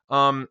over.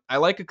 I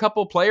like a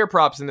couple player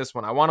props in this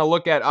one. I want to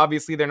look at,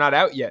 obviously they're not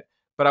out yet,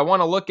 but I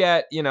want to look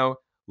at,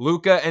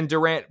 Luka and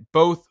Durant,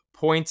 both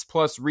points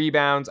plus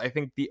rebounds. I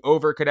think the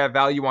over could have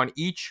value on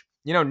each.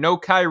 No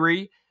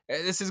Kyrie.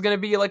 This is going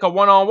to be like a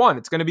one-on-one.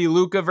 It's going to be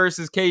Luka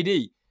versus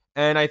KD.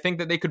 And I think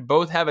that they could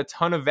both have a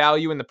ton of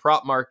value in the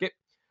prop market.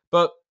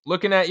 But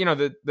looking at,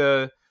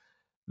 the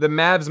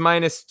Mavs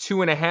minus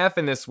 2.5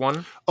 in this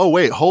one. Oh,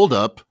 wait, hold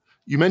up.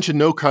 You mentioned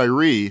no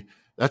Kyrie.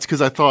 That's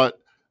because I thought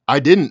I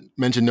didn't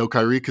mention no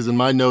Kyrie because in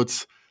my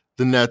notes,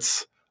 the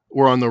Nets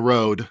were on the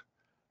road.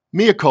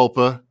 Mea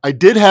culpa. I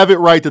did have it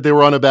right that they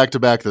were on a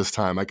back-to-back this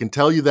time. I can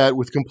tell you that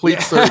with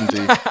complete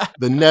certainty.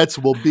 The Nets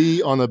will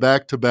be on a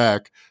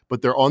back-to-back,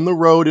 but they're on the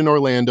road in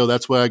Orlando.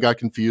 That's why I got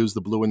confused,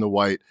 the blue and the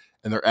white,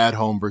 and they're at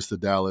home versus the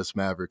Dallas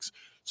Mavericks.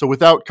 So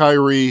without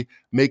Kyrie,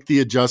 make the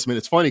adjustment.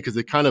 It's funny because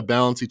they kind of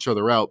balance each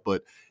other out,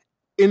 but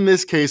in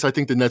this case, I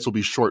think the Nets will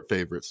be short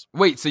favorites.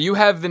 Wait, so you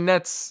have the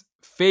Nets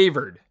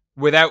favored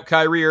without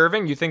Kyrie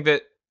Irving? You think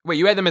that,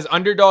 you had them as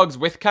underdogs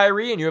with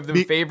Kyrie and you have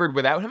them favored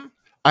without him?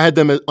 I had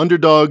them as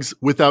underdogs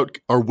with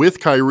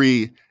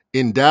Kyrie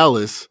in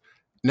Dallas.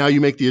 Now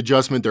you make the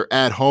adjustment. They're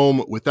at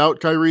home without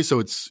Kyrie. So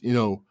it's,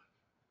 a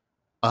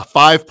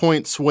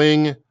 5-point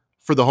swing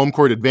for the home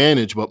court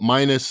advantage, but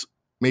minus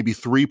maybe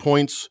 3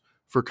 points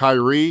for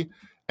Kyrie.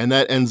 And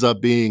that ends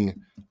up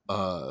being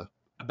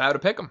about to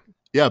pick them.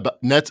 Yeah,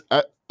 but Nets,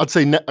 I'd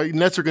say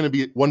Nets are going to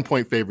be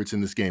 1-point favorites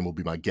in this game will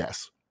be my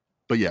guess.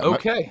 But yeah.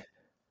 Okay.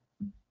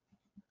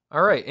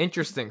 All right,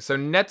 interesting. So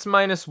Nets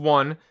minus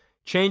 1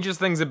 changes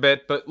things a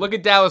bit, but look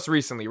at Dallas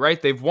recently,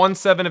 right? They've won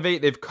 7 of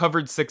 8. They've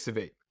covered 6 of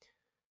 8.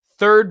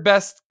 Third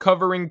best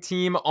covering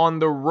team on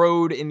the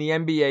road in the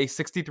NBA,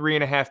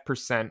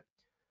 63.5%.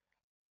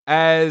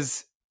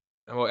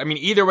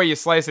 Either way you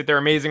slice it, they're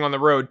amazing on the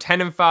road.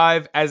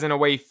 10-5 as an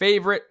away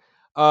favorite.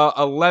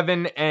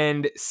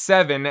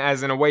 11-7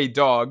 as an away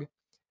dog.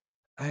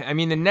 I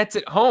mean, the Nets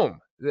at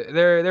home,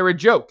 they're a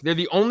joke. They're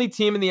the only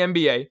team in the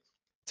NBA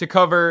to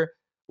cover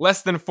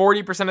less than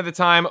 40% of the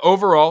time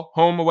overall,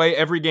 home, away,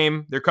 every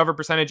game. Their cover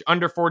percentage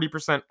under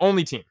 40%.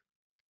 Only team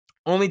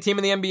in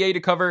the NBA to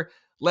cover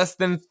less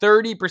than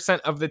 30%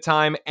 of the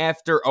time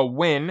after a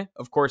win.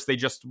 Of course, they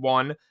just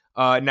won.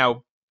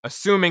 Now,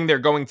 assuming they're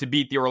going to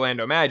beat the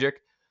Orlando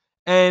Magic.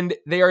 And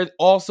they are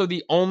also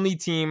the only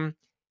team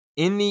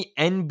in the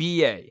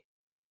NBA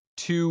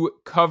to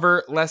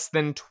cover less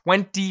than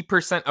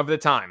 20% of the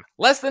time.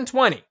 Less than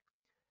 20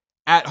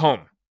 at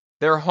home.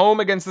 They're home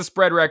against the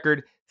spread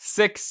record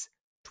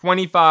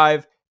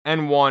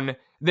 6-25-1.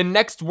 The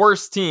next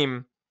worst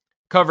team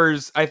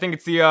covers, I think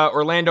it's the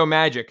Orlando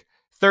Magic,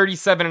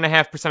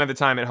 37.5% of the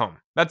time at home.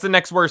 That's the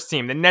next worst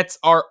team. The Nets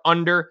are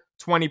under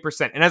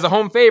 20%. And as a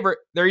home favorite,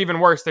 they're even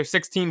worse. They're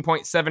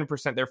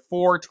 16.7%. They're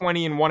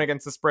 4-20-1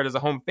 against the spread as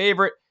a home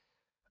favorite.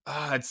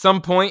 At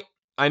some point,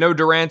 I know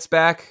Durant's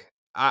back.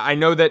 I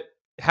know that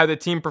how the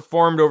team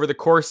performed over the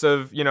course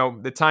of,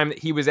 the time that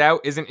he was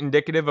out isn't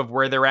indicative of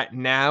where they're at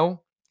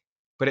now.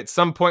 But at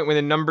some point when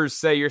the numbers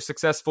say you're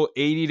successful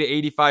 80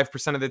 to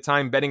 85% of the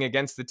time betting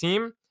against the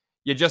team,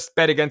 you just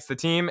bet against the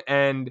team.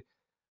 And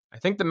I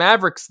think the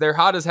Mavericks, they're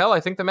hot as hell. I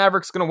think the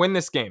Mavericks going to win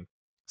this game.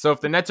 So if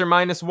the Nets are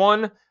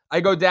 -1, I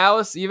go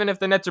Dallas. Even if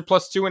the Nets are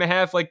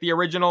 +2.5 like the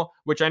original,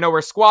 which I know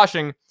we're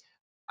squashing,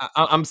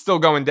 I'm still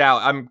going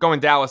Dallas. I'm going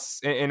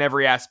Dallas in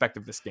every aspect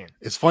of this game.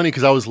 It's funny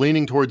because I was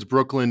leaning towards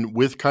Brooklyn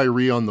with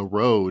Kyrie on the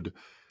road.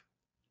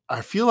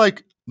 I feel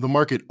like the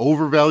market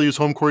overvalues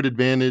home court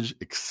advantage,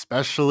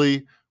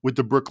 especially with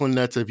the Brooklyn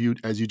Nets,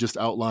 as you just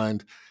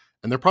outlined.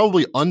 And they're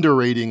probably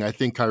underrating, I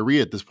think,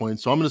 Kyrie at this point.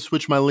 So I'm going to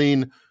switch my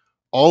lean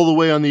all the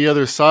way on the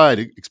other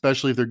side,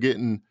 especially if they're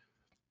getting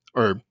 –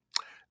 or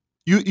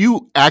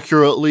you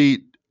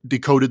accurately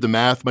decoded the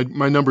math.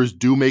 My numbers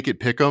do make it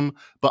pick 'em,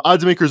 but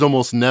odds makers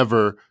almost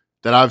never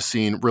that I've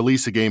seen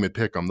release a game at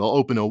pick 'em. They'll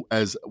open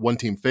as one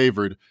team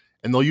favored,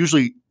 and they'll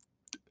usually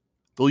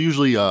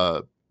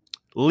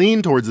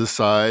lean towards this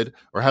side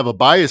or have a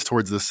bias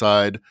towards this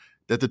side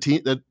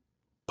that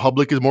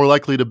public is more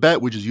likely to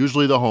bet, which is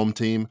usually the home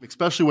team,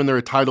 especially when they're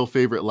a title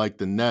favorite like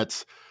the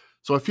Nets.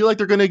 So I feel like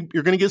you're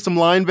gonna get some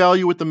line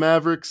value with the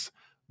Mavericks,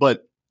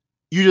 but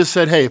you just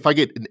said, hey, if I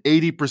get an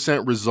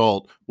 80%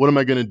 result, what am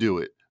I going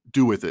to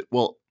do with it?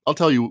 Well, I'll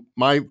tell you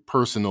my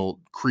personal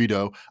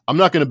credo. I'm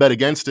not going to bet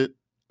against it.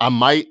 I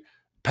might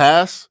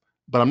pass,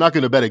 but I'm not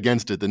going to bet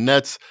against it. The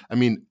Nets, I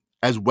mean,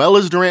 as well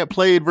as Durant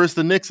played versus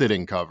the Knicks, they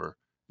didn't cover.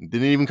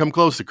 Didn't even come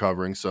close to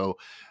covering. So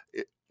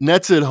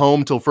Nets at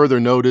home till further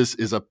notice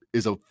is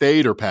a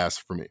fade or pass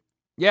for me.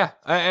 Yeah,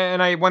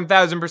 and I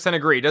 1,000%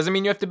 agree. Doesn't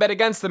mean you have to bet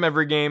against them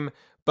every game,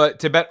 but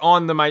to bet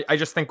on them, I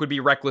just think would be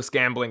reckless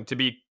gambling, to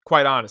be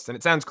quite honest. And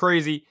it sounds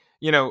crazy,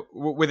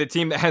 with a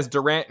team that has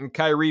Durant and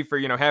Kyrie for,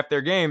 half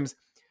their games,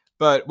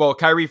 but, well,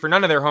 Kyrie for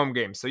none of their home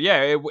games. So,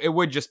 yeah, it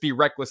would just be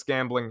reckless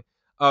gambling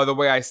the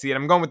way I see it.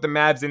 I'm going with the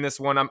Mavs in this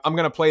one. I'm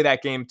going to play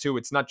that game, too.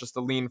 It's not just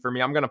a lean for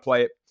me. I'm going to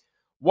play it.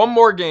 One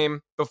more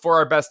game before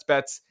our best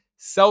bets.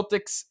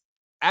 Celtics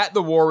at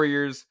the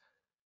Warriors.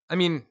 I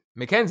mean,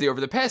 Mackenzie,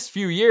 over the past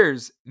few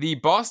years, the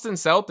Boston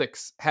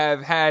Celtics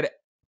have had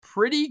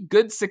pretty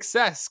good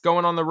success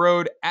going on the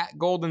road at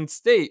Golden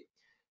State.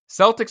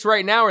 Celtics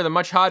right now are the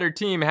much hotter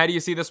team. How do you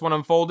see this one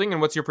unfolding,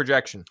 and what's your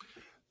projection?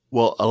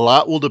 Well, a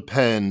lot will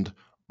depend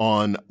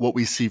on what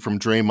we see from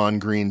Draymond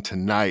Green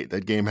tonight.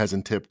 That game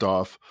hasn't tipped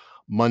off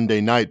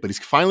Monday night, but he's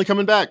finally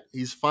coming back.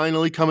 He's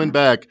finally coming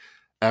back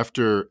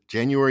after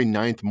January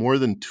 9th, more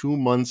than 2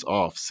 months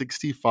off,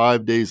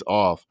 65 days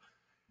off.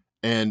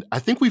 And I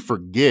think we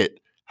forget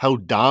how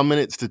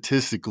dominant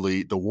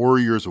statistically the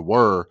Warriors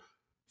were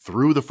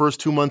through the first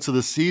 2 months of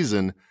the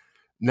season.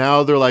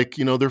 Now they're like,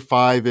 they're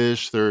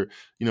five-ish. They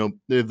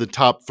have the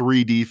top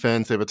 3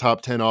 defense. They have a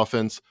top 10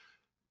 offense.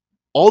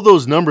 All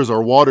those numbers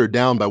are watered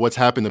down by what's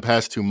happened the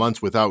past 2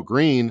 months without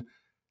Green,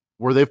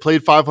 where they've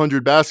played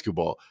 500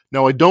 basketball.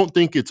 Now, I don't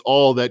think it's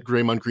all that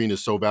Draymond Green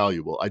is so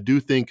valuable. I do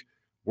think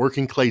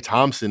working Klay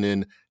Thompson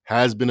in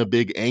has been a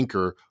big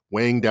anchor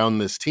weighing down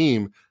this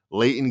team.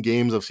 Late in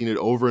games, I've seen it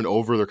over and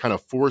over. They're kind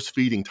of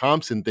force-feeding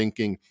Thompson,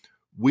 thinking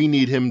we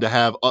need him to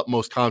have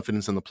utmost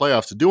confidence in the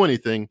playoffs to do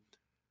anything.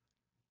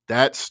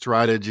 That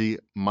strategy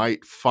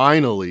might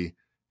finally,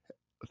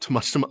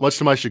 much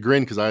to my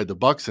chagrin, because I had the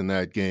Bucks in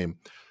that game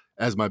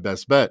as my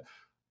best bet,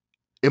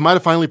 it might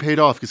have finally paid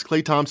off because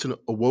Klay Thompson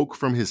awoke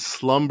from his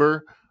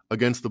slumber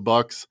against the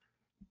Bucks.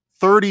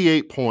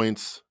 38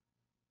 points,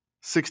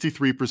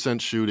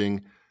 63%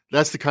 shooting.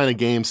 That's the kind of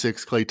game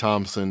 6 Klay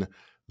Thompson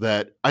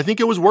that I think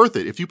it was worth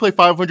it. If you play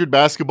 500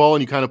 basketball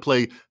and you kind of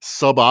play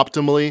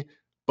suboptimally,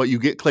 but you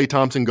get Klay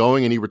Thompson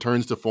going and he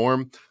returns to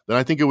form, then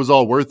I think it was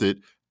all worth it,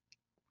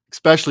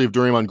 especially if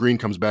Draymond Green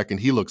comes back and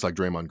he looks like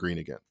Draymond Green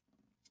again.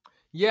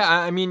 Yeah,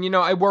 I mean,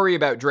 I worry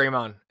about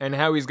Draymond and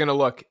how he's going to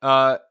look.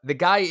 The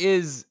guy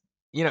is,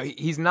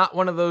 he's not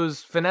one of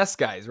those finesse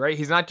guys, right?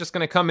 He's not just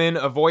going to come in,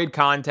 avoid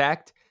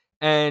contact,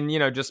 and,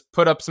 just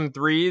put up some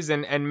threes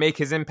and make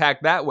his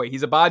impact that way.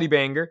 He's a body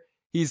banger.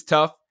 He's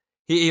tough.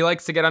 He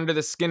likes to get under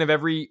the skin of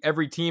every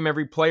team,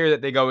 every player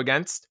that they go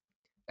against.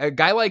 A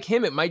guy like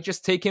him, it might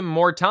just take him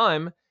more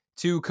time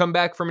to come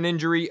back from an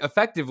injury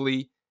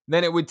effectively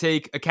than it would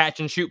take a catch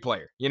and shoot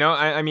player.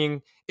 I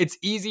mean, it's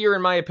easier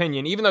in my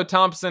opinion, even though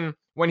Thompson,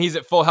 when he's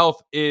at full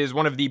health, is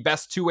one of the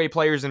best two-way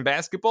players in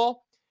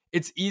basketball.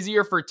 It's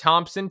easier for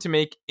Thompson to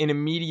make an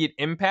immediate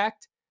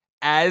impact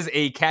as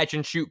a catch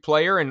and shoot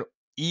player and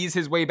ease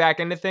his way back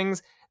into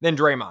things than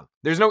Draymond.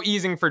 There's no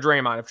easing for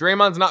Draymond. If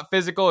Draymond's not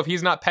physical, if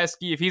he's not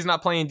pesky, if he's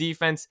not playing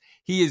defense,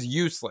 he is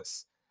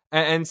useless.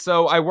 And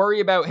so I worry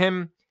about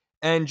him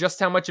and just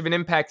how much of an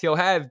impact he'll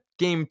have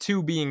game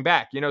 2 being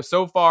back.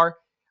 So far,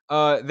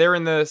 they're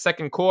in the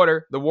second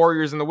quarter, the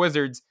Warriors and the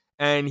Wizards,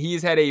 and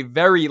he's had a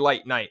very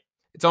light night.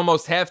 It's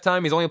almost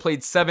halftime. He's only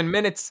played 7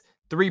 minutes,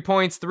 3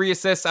 points, 3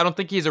 assists. I don't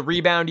think he's a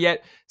rebound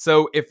yet.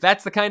 So if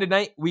that's the kind of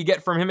night we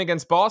get from him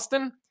against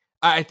Boston,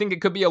 I think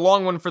it could be a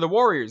long one for the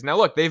Warriors. Now,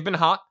 look, they've been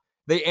hot.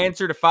 They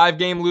answered a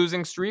 5-game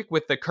losing streak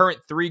with the current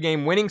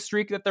 3-game winning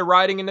streak that they're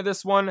riding into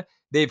this one.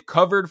 They've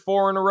covered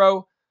 4 in a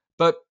row.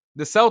 But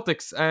the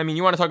Celtics, I mean,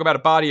 you want to talk about a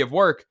body of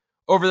work.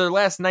 over their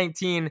last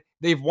 19,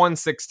 they've won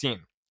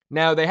 16.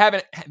 Now, they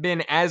haven't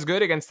been as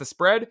good against the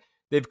spread.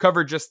 They've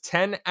covered just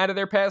 10 out of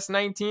their past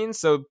 19,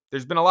 so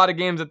there's been a lot of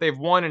games that they've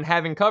won and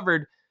haven't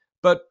covered,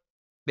 but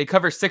they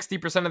cover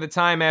 60% of the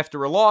time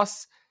after a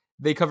loss.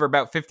 They cover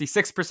about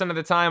 56% of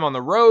the time on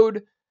the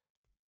road.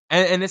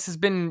 And this has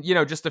been,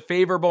 just a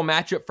favorable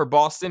matchup for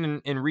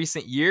Boston in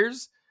recent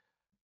years.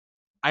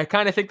 I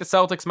kind of think the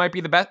Celtics might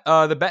be the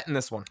bet in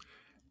this one.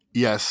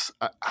 Yes,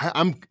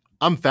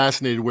 I'm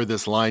fascinated where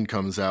this line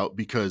comes out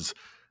because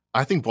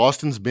I think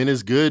Boston's been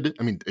as good.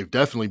 I mean, they've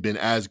definitely been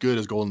as good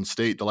as Golden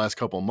State the last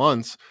couple of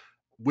months.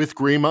 With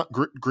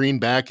Green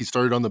back, he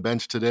started on the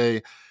bench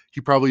today.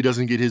 He probably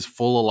doesn't get his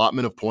full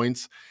allotment of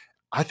points.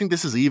 I think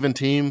this is even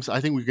teams.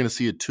 I think we're going to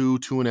see a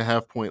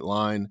 2.5 point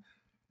line.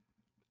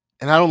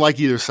 And I don't like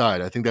either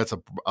side. I think that's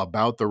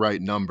about the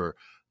right number.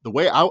 The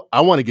way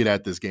I want to get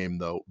at this game,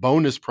 though,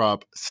 bonus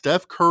prop,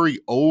 Steph Curry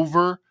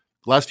over.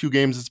 The last few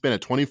games, it's been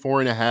at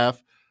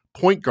 24.5.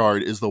 Point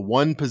guard is the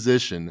one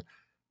position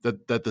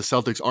that the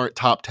Celtics aren't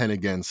top 10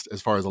 against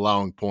as far as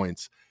allowing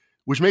points,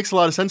 which makes a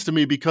lot of sense to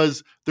me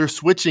because they're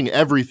switching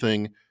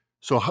everything.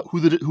 So who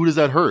does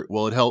that hurt?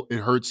 Well, it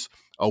hurts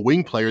a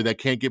wing player that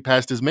can't get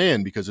past his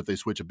man because if they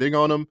switch a big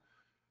on him,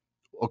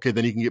 okay,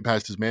 then he can get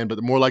past his man.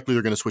 But more likely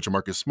they're going to switch a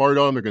Marcus Smart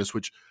on him.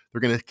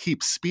 They're going to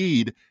keep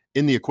speed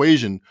in the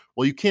equation.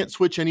 Well, you can't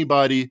switch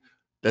anybody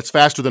that's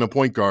faster than a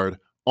point guard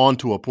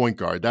onto a point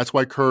guard. That's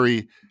why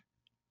Curry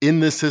in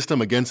this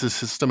system, against this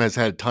system, has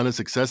had a ton of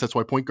success. That's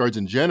why point guards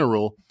in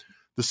general,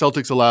 the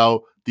Celtics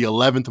allow the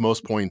 11th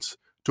most points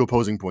to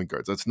opposing point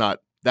guards. That's not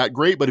that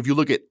great, but if you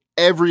look at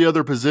every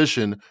other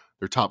position,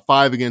 they're top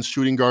 5 against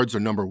shooting guards,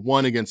 they're number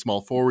 1 against small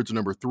forwards, they're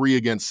number 3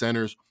 against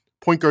centers.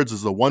 Point guards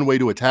is the one way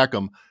to attack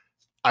them.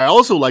 I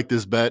also like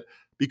this bet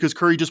because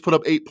Curry just put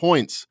up 8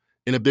 points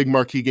in a big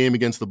marquee game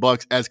against the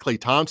Bucks as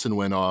Klay Thompson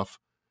went off.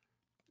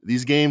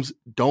 These games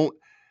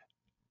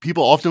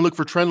people often look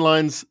for trend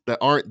lines that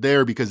aren't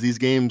there because these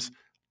games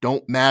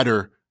don't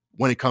matter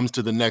when it comes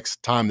to the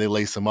next time they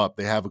lace them up.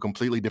 They have a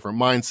completely different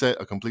mindset,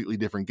 a completely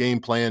different game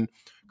plan.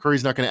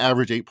 Curry's not going to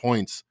average 8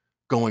 points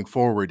going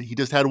forward. He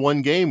just had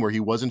one game where he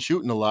wasn't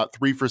shooting a lot,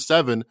 3 for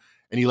 7,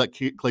 and he let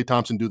Klay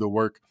Thompson do the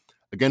work.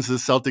 Against the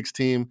Celtics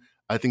team,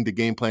 I think the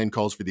game plan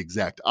calls for the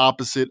exact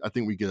opposite. I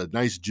think we get a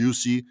nice,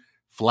 juicy,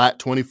 flat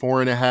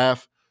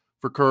 24.5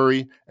 for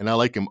Curry, and I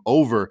like him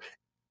over.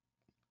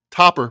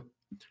 Topper.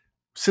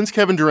 Since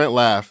Kevin Durant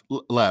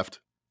left,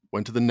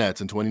 went to the Nets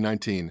in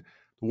 2019,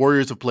 the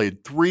Warriors have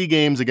played 3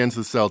 games against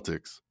the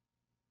Celtics.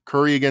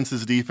 Curry against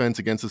his defense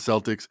against the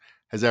Celtics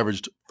has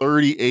averaged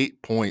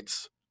 38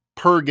 points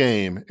per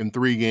game in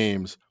 3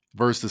 games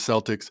versus the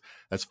Celtics.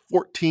 That's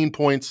 14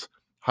 points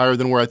higher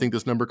than where I think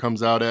this number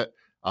comes out at.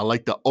 I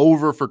like the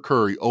over for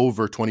Curry,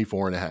 over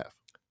 24.5.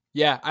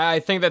 Yeah, I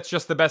think that's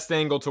just the best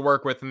angle to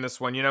work with in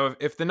this one.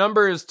 If the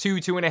number is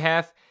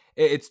 2.5,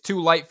 it's too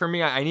light for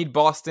me. I need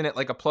Boston at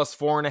like a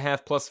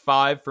 +4.5,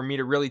 +5 for me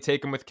to really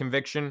take them with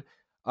conviction.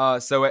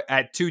 So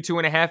at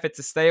 2.5, it's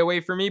a stay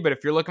away for me. But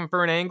if you're looking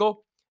for an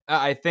angle,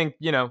 I think,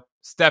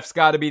 Steph's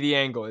got to be the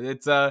angle.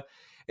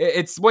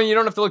 It's one you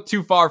don't have to look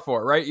too far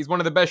for, right? He's one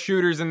of the best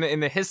shooters in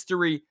the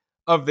history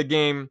of the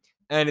game.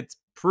 And it's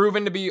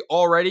proven to be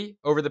already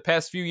over the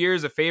past few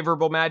years a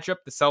favorable matchup.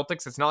 The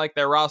Celtics, it's not like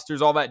their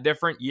roster's all that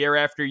different year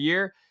after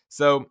year.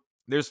 So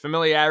there's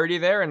familiarity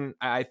there. And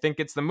I think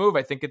it's the move.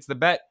 I think it's the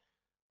bet.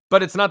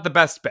 But it's not the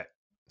best bet.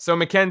 So,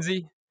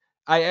 Mackenzie,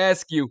 I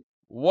ask you,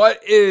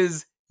 what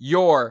is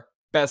your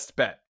best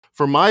bet?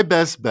 For my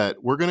best bet,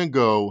 we're going to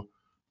go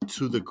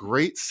to the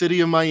great city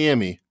of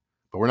Miami,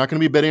 but we're not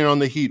going to be betting on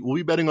the Heat. We'll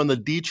be betting on the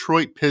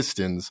Detroit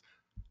Pistons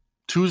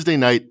Tuesday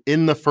night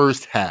in the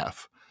first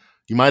half.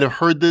 You might have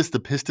heard this. The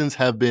Pistons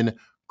have been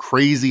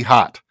crazy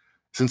hot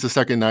since the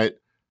second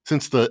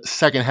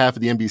half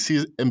of the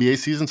NBA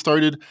season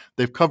started.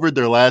 They've covered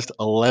their last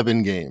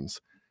 11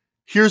 games.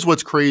 Here's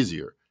what's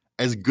crazier.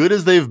 As good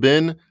as they've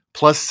been,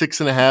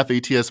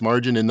 +6.5 ATS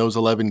margin in those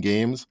 11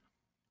 games,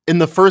 in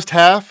the first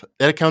half,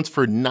 that accounts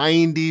for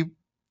 95%.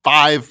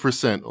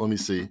 Let me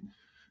see.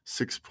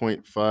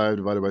 6.5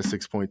 divided by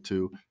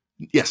 6.2.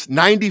 Yes,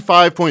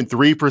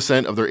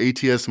 95.3% of their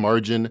ATS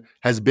margin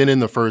has been in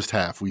the first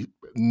half.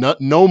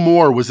 No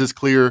more was this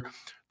clear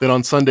than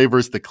on Sunday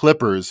versus the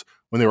Clippers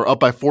when they were up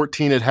by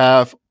 14 at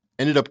half,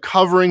 ended up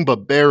covering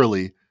but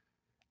barely.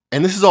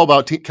 And this is all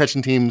about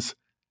catching teams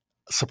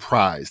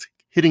surprised,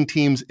 hitting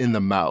teams in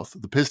the mouth.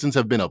 The Pistons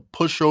have been a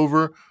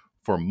pushover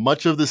for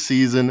much of the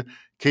season.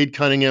 Cade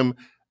Cunningham,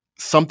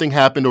 something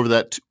happened over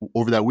that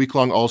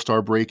week-long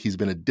All-Star break. He's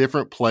been a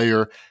different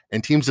player,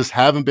 and teams just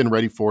haven't been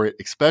ready for it,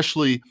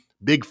 especially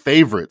big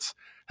favorites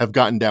have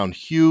gotten down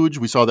huge.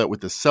 We saw that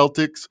with the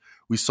Celtics.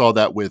 We saw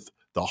that with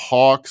the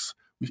Hawks.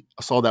 We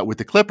saw that with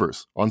the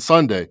Clippers on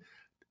Sunday.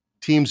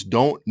 Teams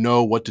don't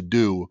know what to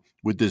do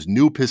with this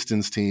new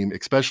Pistons team,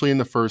 especially in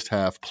the first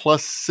half,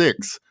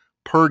 +6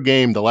 per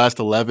game, the last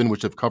 11,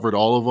 which have covered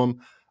all of them.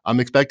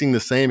 I'm expecting the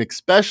same,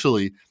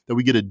 especially that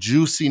we get a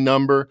juicy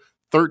number.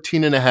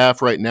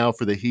 13.5 right now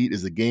for the Heat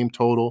is the game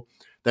total.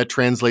 That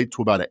translates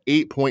to about an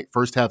 8-point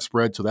first half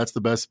spread, so that's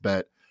the best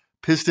bet.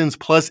 Pistons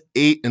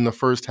 +8 in the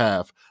first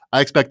half.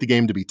 I expect the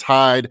game to be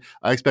tied.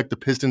 I expect the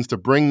Pistons to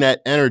bring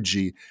that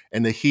energy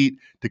and the Heat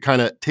to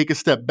kind of take a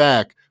step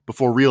back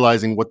before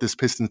realizing what this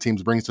Pistons team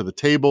brings to the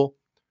table.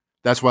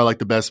 That's why I like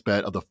the best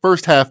bet of the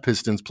first half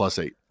Pistons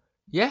 +8.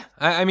 Yeah,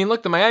 I mean,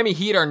 look, the Miami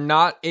Heat are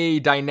not a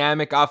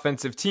dynamic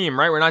offensive team,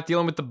 right? We're not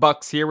dealing with the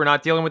Bucks here. We're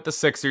not dealing with the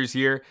Sixers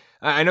here.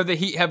 I know the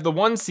Heat have the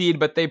 1 seed,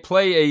 but they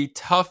play a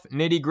tough,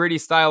 nitty-gritty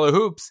style of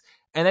hoops,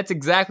 and that's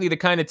exactly the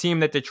kind of team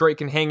that Detroit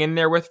can hang in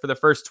there with for the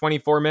first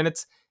 24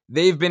 minutes.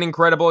 They've been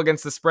incredible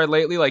against the spread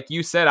lately. Like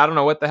you said, I don't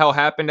know what the hell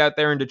happened out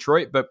there in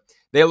Detroit, but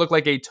they look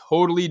like a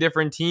totally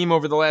different team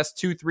over the last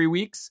 2-3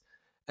 weeks,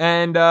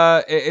 and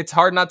it's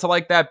hard not to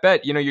like that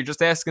bet. You know, you're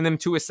just asking them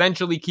to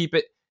essentially keep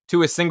it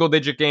to a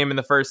single-digit game in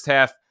the first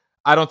half.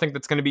 I don't think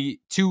that's going to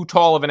be too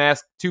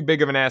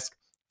big of an ask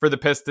for the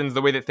Pistons,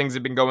 the way that things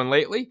have been going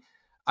lately.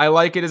 I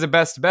like it as a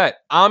best bet.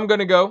 I'm going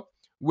to go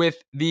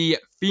with the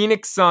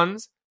Phoenix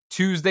Suns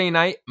Tuesday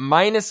night,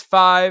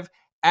 -5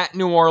 at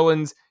New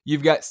Orleans.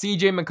 You've got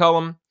CJ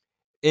McCollum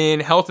in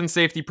health and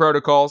safety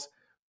protocols.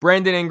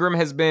 Brandon Ingram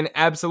has been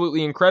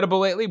absolutely incredible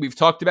lately. We've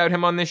talked about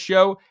him on this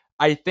show.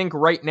 I think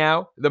right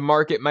now the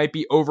market might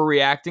be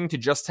overreacting to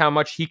just how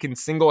much he can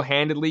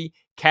single-handedly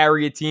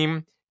carry a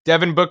team.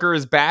 Devin Booker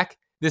is back.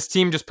 This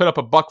team just put up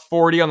a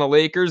 $140 on the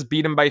Lakers,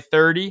 beat them by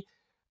 30.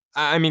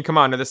 I mean, come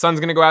on. Are the Suns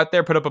going to go out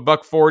there, put up a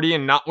 $140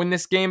 and not win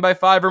this game by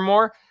 5 or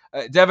more?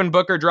 Devin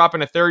Booker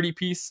dropping a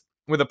 30-piece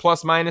with a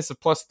plus-minus of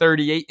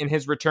 +38 in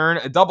his return.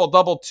 A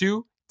double-double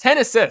too. 10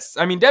 assists.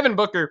 I mean, Devin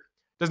Booker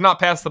does not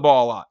pass the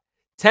ball a lot.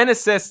 10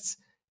 assists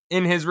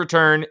in his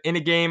return in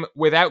a game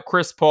without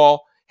Chris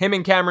Paul. Him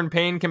and Cameron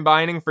Payne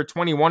combining for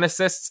 21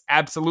 assists.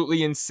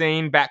 Absolutely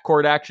insane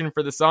backcourt action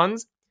for the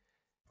Suns.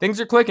 Things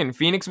are clicking.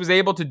 Phoenix was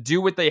able to do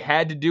what they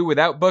had to do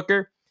without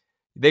Booker.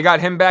 They got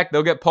him back.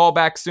 They'll get Paul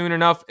back soon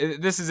enough.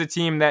 This is a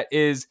team that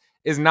is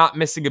not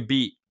missing a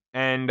beat.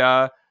 And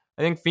I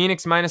think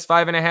Phoenix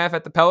 -5.5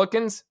 at the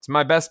Pelicans. It's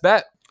my best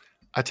bet.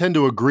 I tend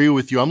to agree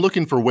with you. I'm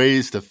looking for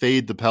ways to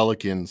fade the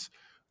Pelicans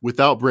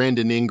without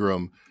Brandon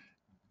Ingram.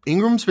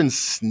 Ingram's been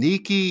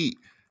sneaky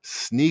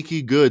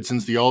good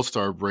since the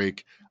All-Star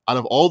break. Out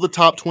of all the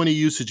top 20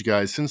 usage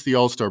guys since the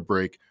All-Star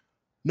break,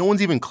 no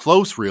one's even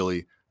close,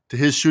 really, to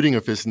his shooting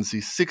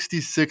efficiency.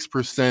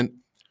 66%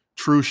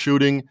 true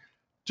shooting.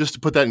 Just to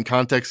put that in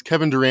context,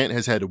 Kevin Durant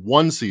has had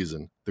 1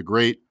 season, the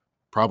great,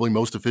 probably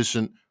most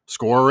efficient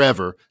scorer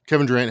ever.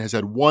 Kevin Durant has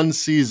had 1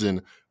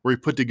 season where he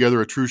put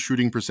together a true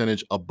shooting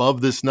percentage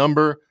above this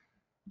number,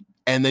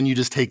 and then you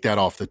just take that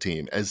off the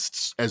team. As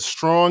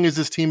strong as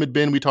this team had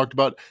been, we talked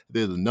about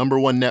the number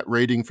 1 net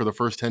rating for the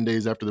first 10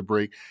 days after the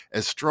break.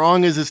 As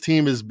strong as this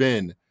team has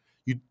been,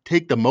 you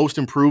take the most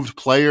improved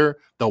player,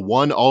 the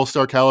 1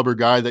 all-star caliber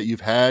guy that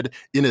you've had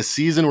in a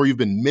season where you've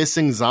been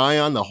missing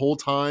Zion the whole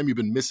time. You've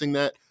been missing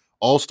that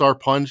all-star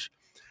punch.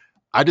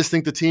 I just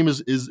think the team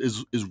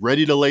is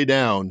ready to lay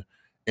down,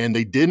 and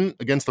they didn't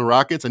against the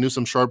Rockets. I knew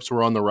some sharps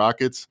were on the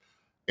Rockets,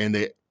 and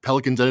the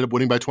Pelicans ended up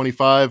winning by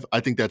 25. I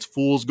think that's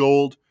fool's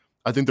gold.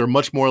 I think they're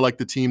much more like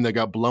the team that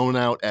got blown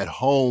out at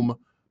home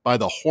by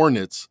the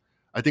Hornets.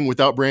 I think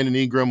without Brandon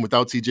Ingram,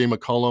 without CJ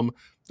McCollum,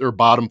 they're a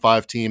bottom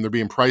 5 team. They're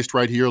being priced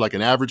right here like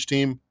an average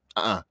team.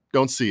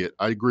 Don't see it.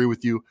 I agree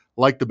with you.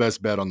 Like the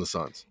best bet on the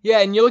Suns. Yeah,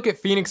 and you look at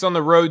Phoenix on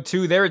the road,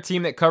 too. They're a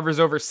team that covers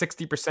over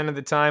 60% of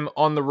the time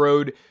on the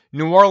road.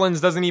 New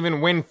Orleans doesn't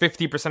even win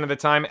 50% of the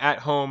time at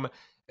home.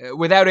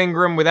 Without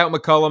Ingram, without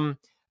McCollum,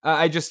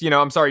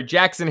 I'm sorry,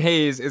 Jackson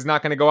Hayes is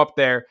not going to go up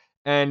there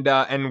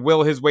and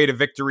will his way to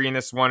victory in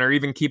this one or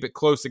even keep it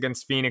close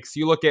against Phoenix.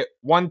 You look at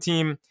one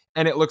team,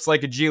 and it looks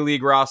like a G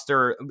League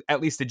roster, at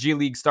least a G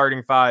League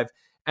starting 5,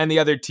 and the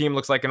other team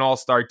looks like an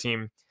all-star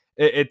team.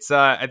 It's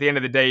at the end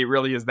of the day, it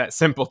really is that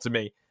simple to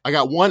me. I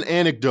got one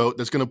anecdote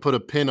that's going to put a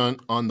pin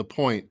on the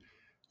point.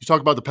 You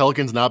talk about the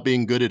Pelicans not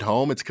being good at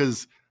home. It's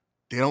because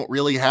they don't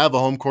really have a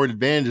home court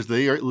advantage.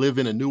 They live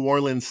in a New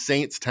Orleans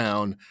Saints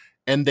town,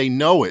 and they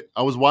know it.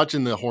 I was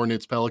watching the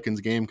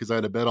Hornets-Pelicans game because I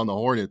had a bet on the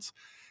Hornets,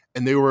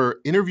 and they were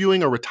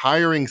interviewing a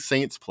retiring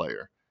Saints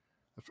player.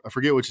 I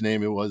forget which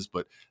name it was,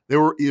 but they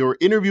were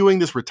interviewing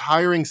this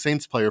retiring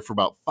Saints player for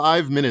about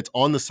 5 minutes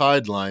on the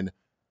sideline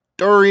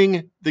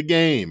during the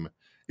game.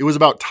 It was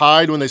about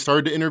tied when they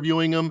started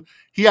interviewing him.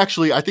 He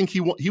actually, I think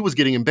he was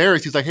getting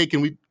embarrassed. He's like, "Hey,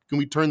 can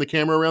we turn the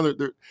camera around?"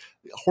 The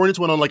Hornets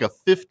went on like a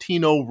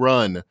 15-0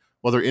 run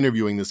while they're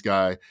interviewing this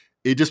guy.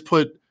 It just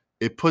put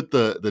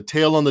the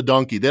tail on the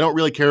donkey. They don't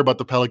really care about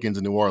the Pelicans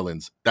in New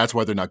Orleans. That's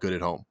why they're not good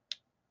at home.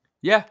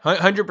 Yeah,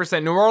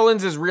 100%. New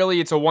Orleans is really,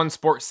 it's a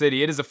one-sport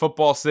city. It is a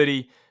football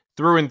city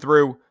through and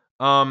through.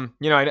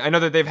 I know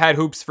that they've had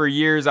hoops for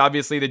years.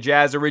 Obviously, the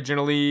Jazz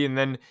originally, and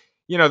then,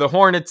 the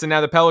Hornets, and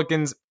now the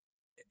Pelicans.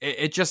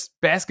 It just,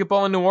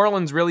 basketball in New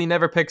Orleans really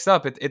never picks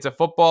up. It's a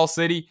football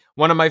city.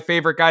 One of my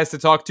favorite guys to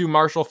talk to,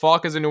 Marshall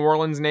Faulk, is a New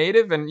Orleans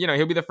native, and,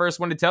 he'll be the first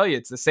one to tell you.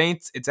 It's the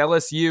Saints, it's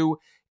LSU.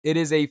 It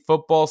is a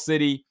football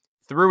city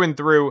through and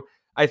through.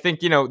 I think,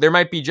 there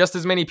might be just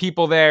as many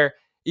people there,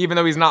 even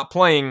though he's not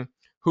playing,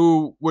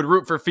 who would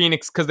root for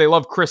Phoenix because they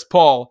love Chris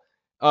Paul,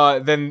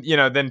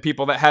 than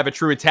people that have a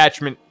true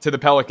attachment to the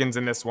Pelicans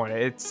in this one.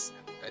 It's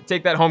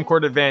take that home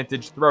court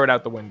advantage, throw it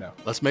out the window.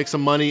 Let's make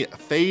some money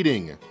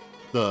fading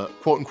the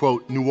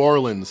quote-unquote New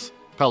Orleans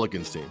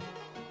Pelicans team,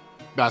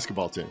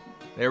 basketball team.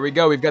 There we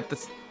go. We've got the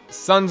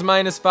Suns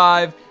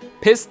 -5,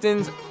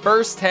 Pistons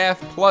first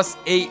half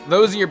 +8.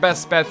 Those are your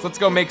best bets. Let's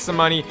go make some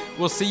money.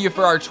 We'll see you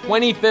for our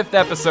 25th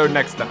episode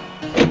next time.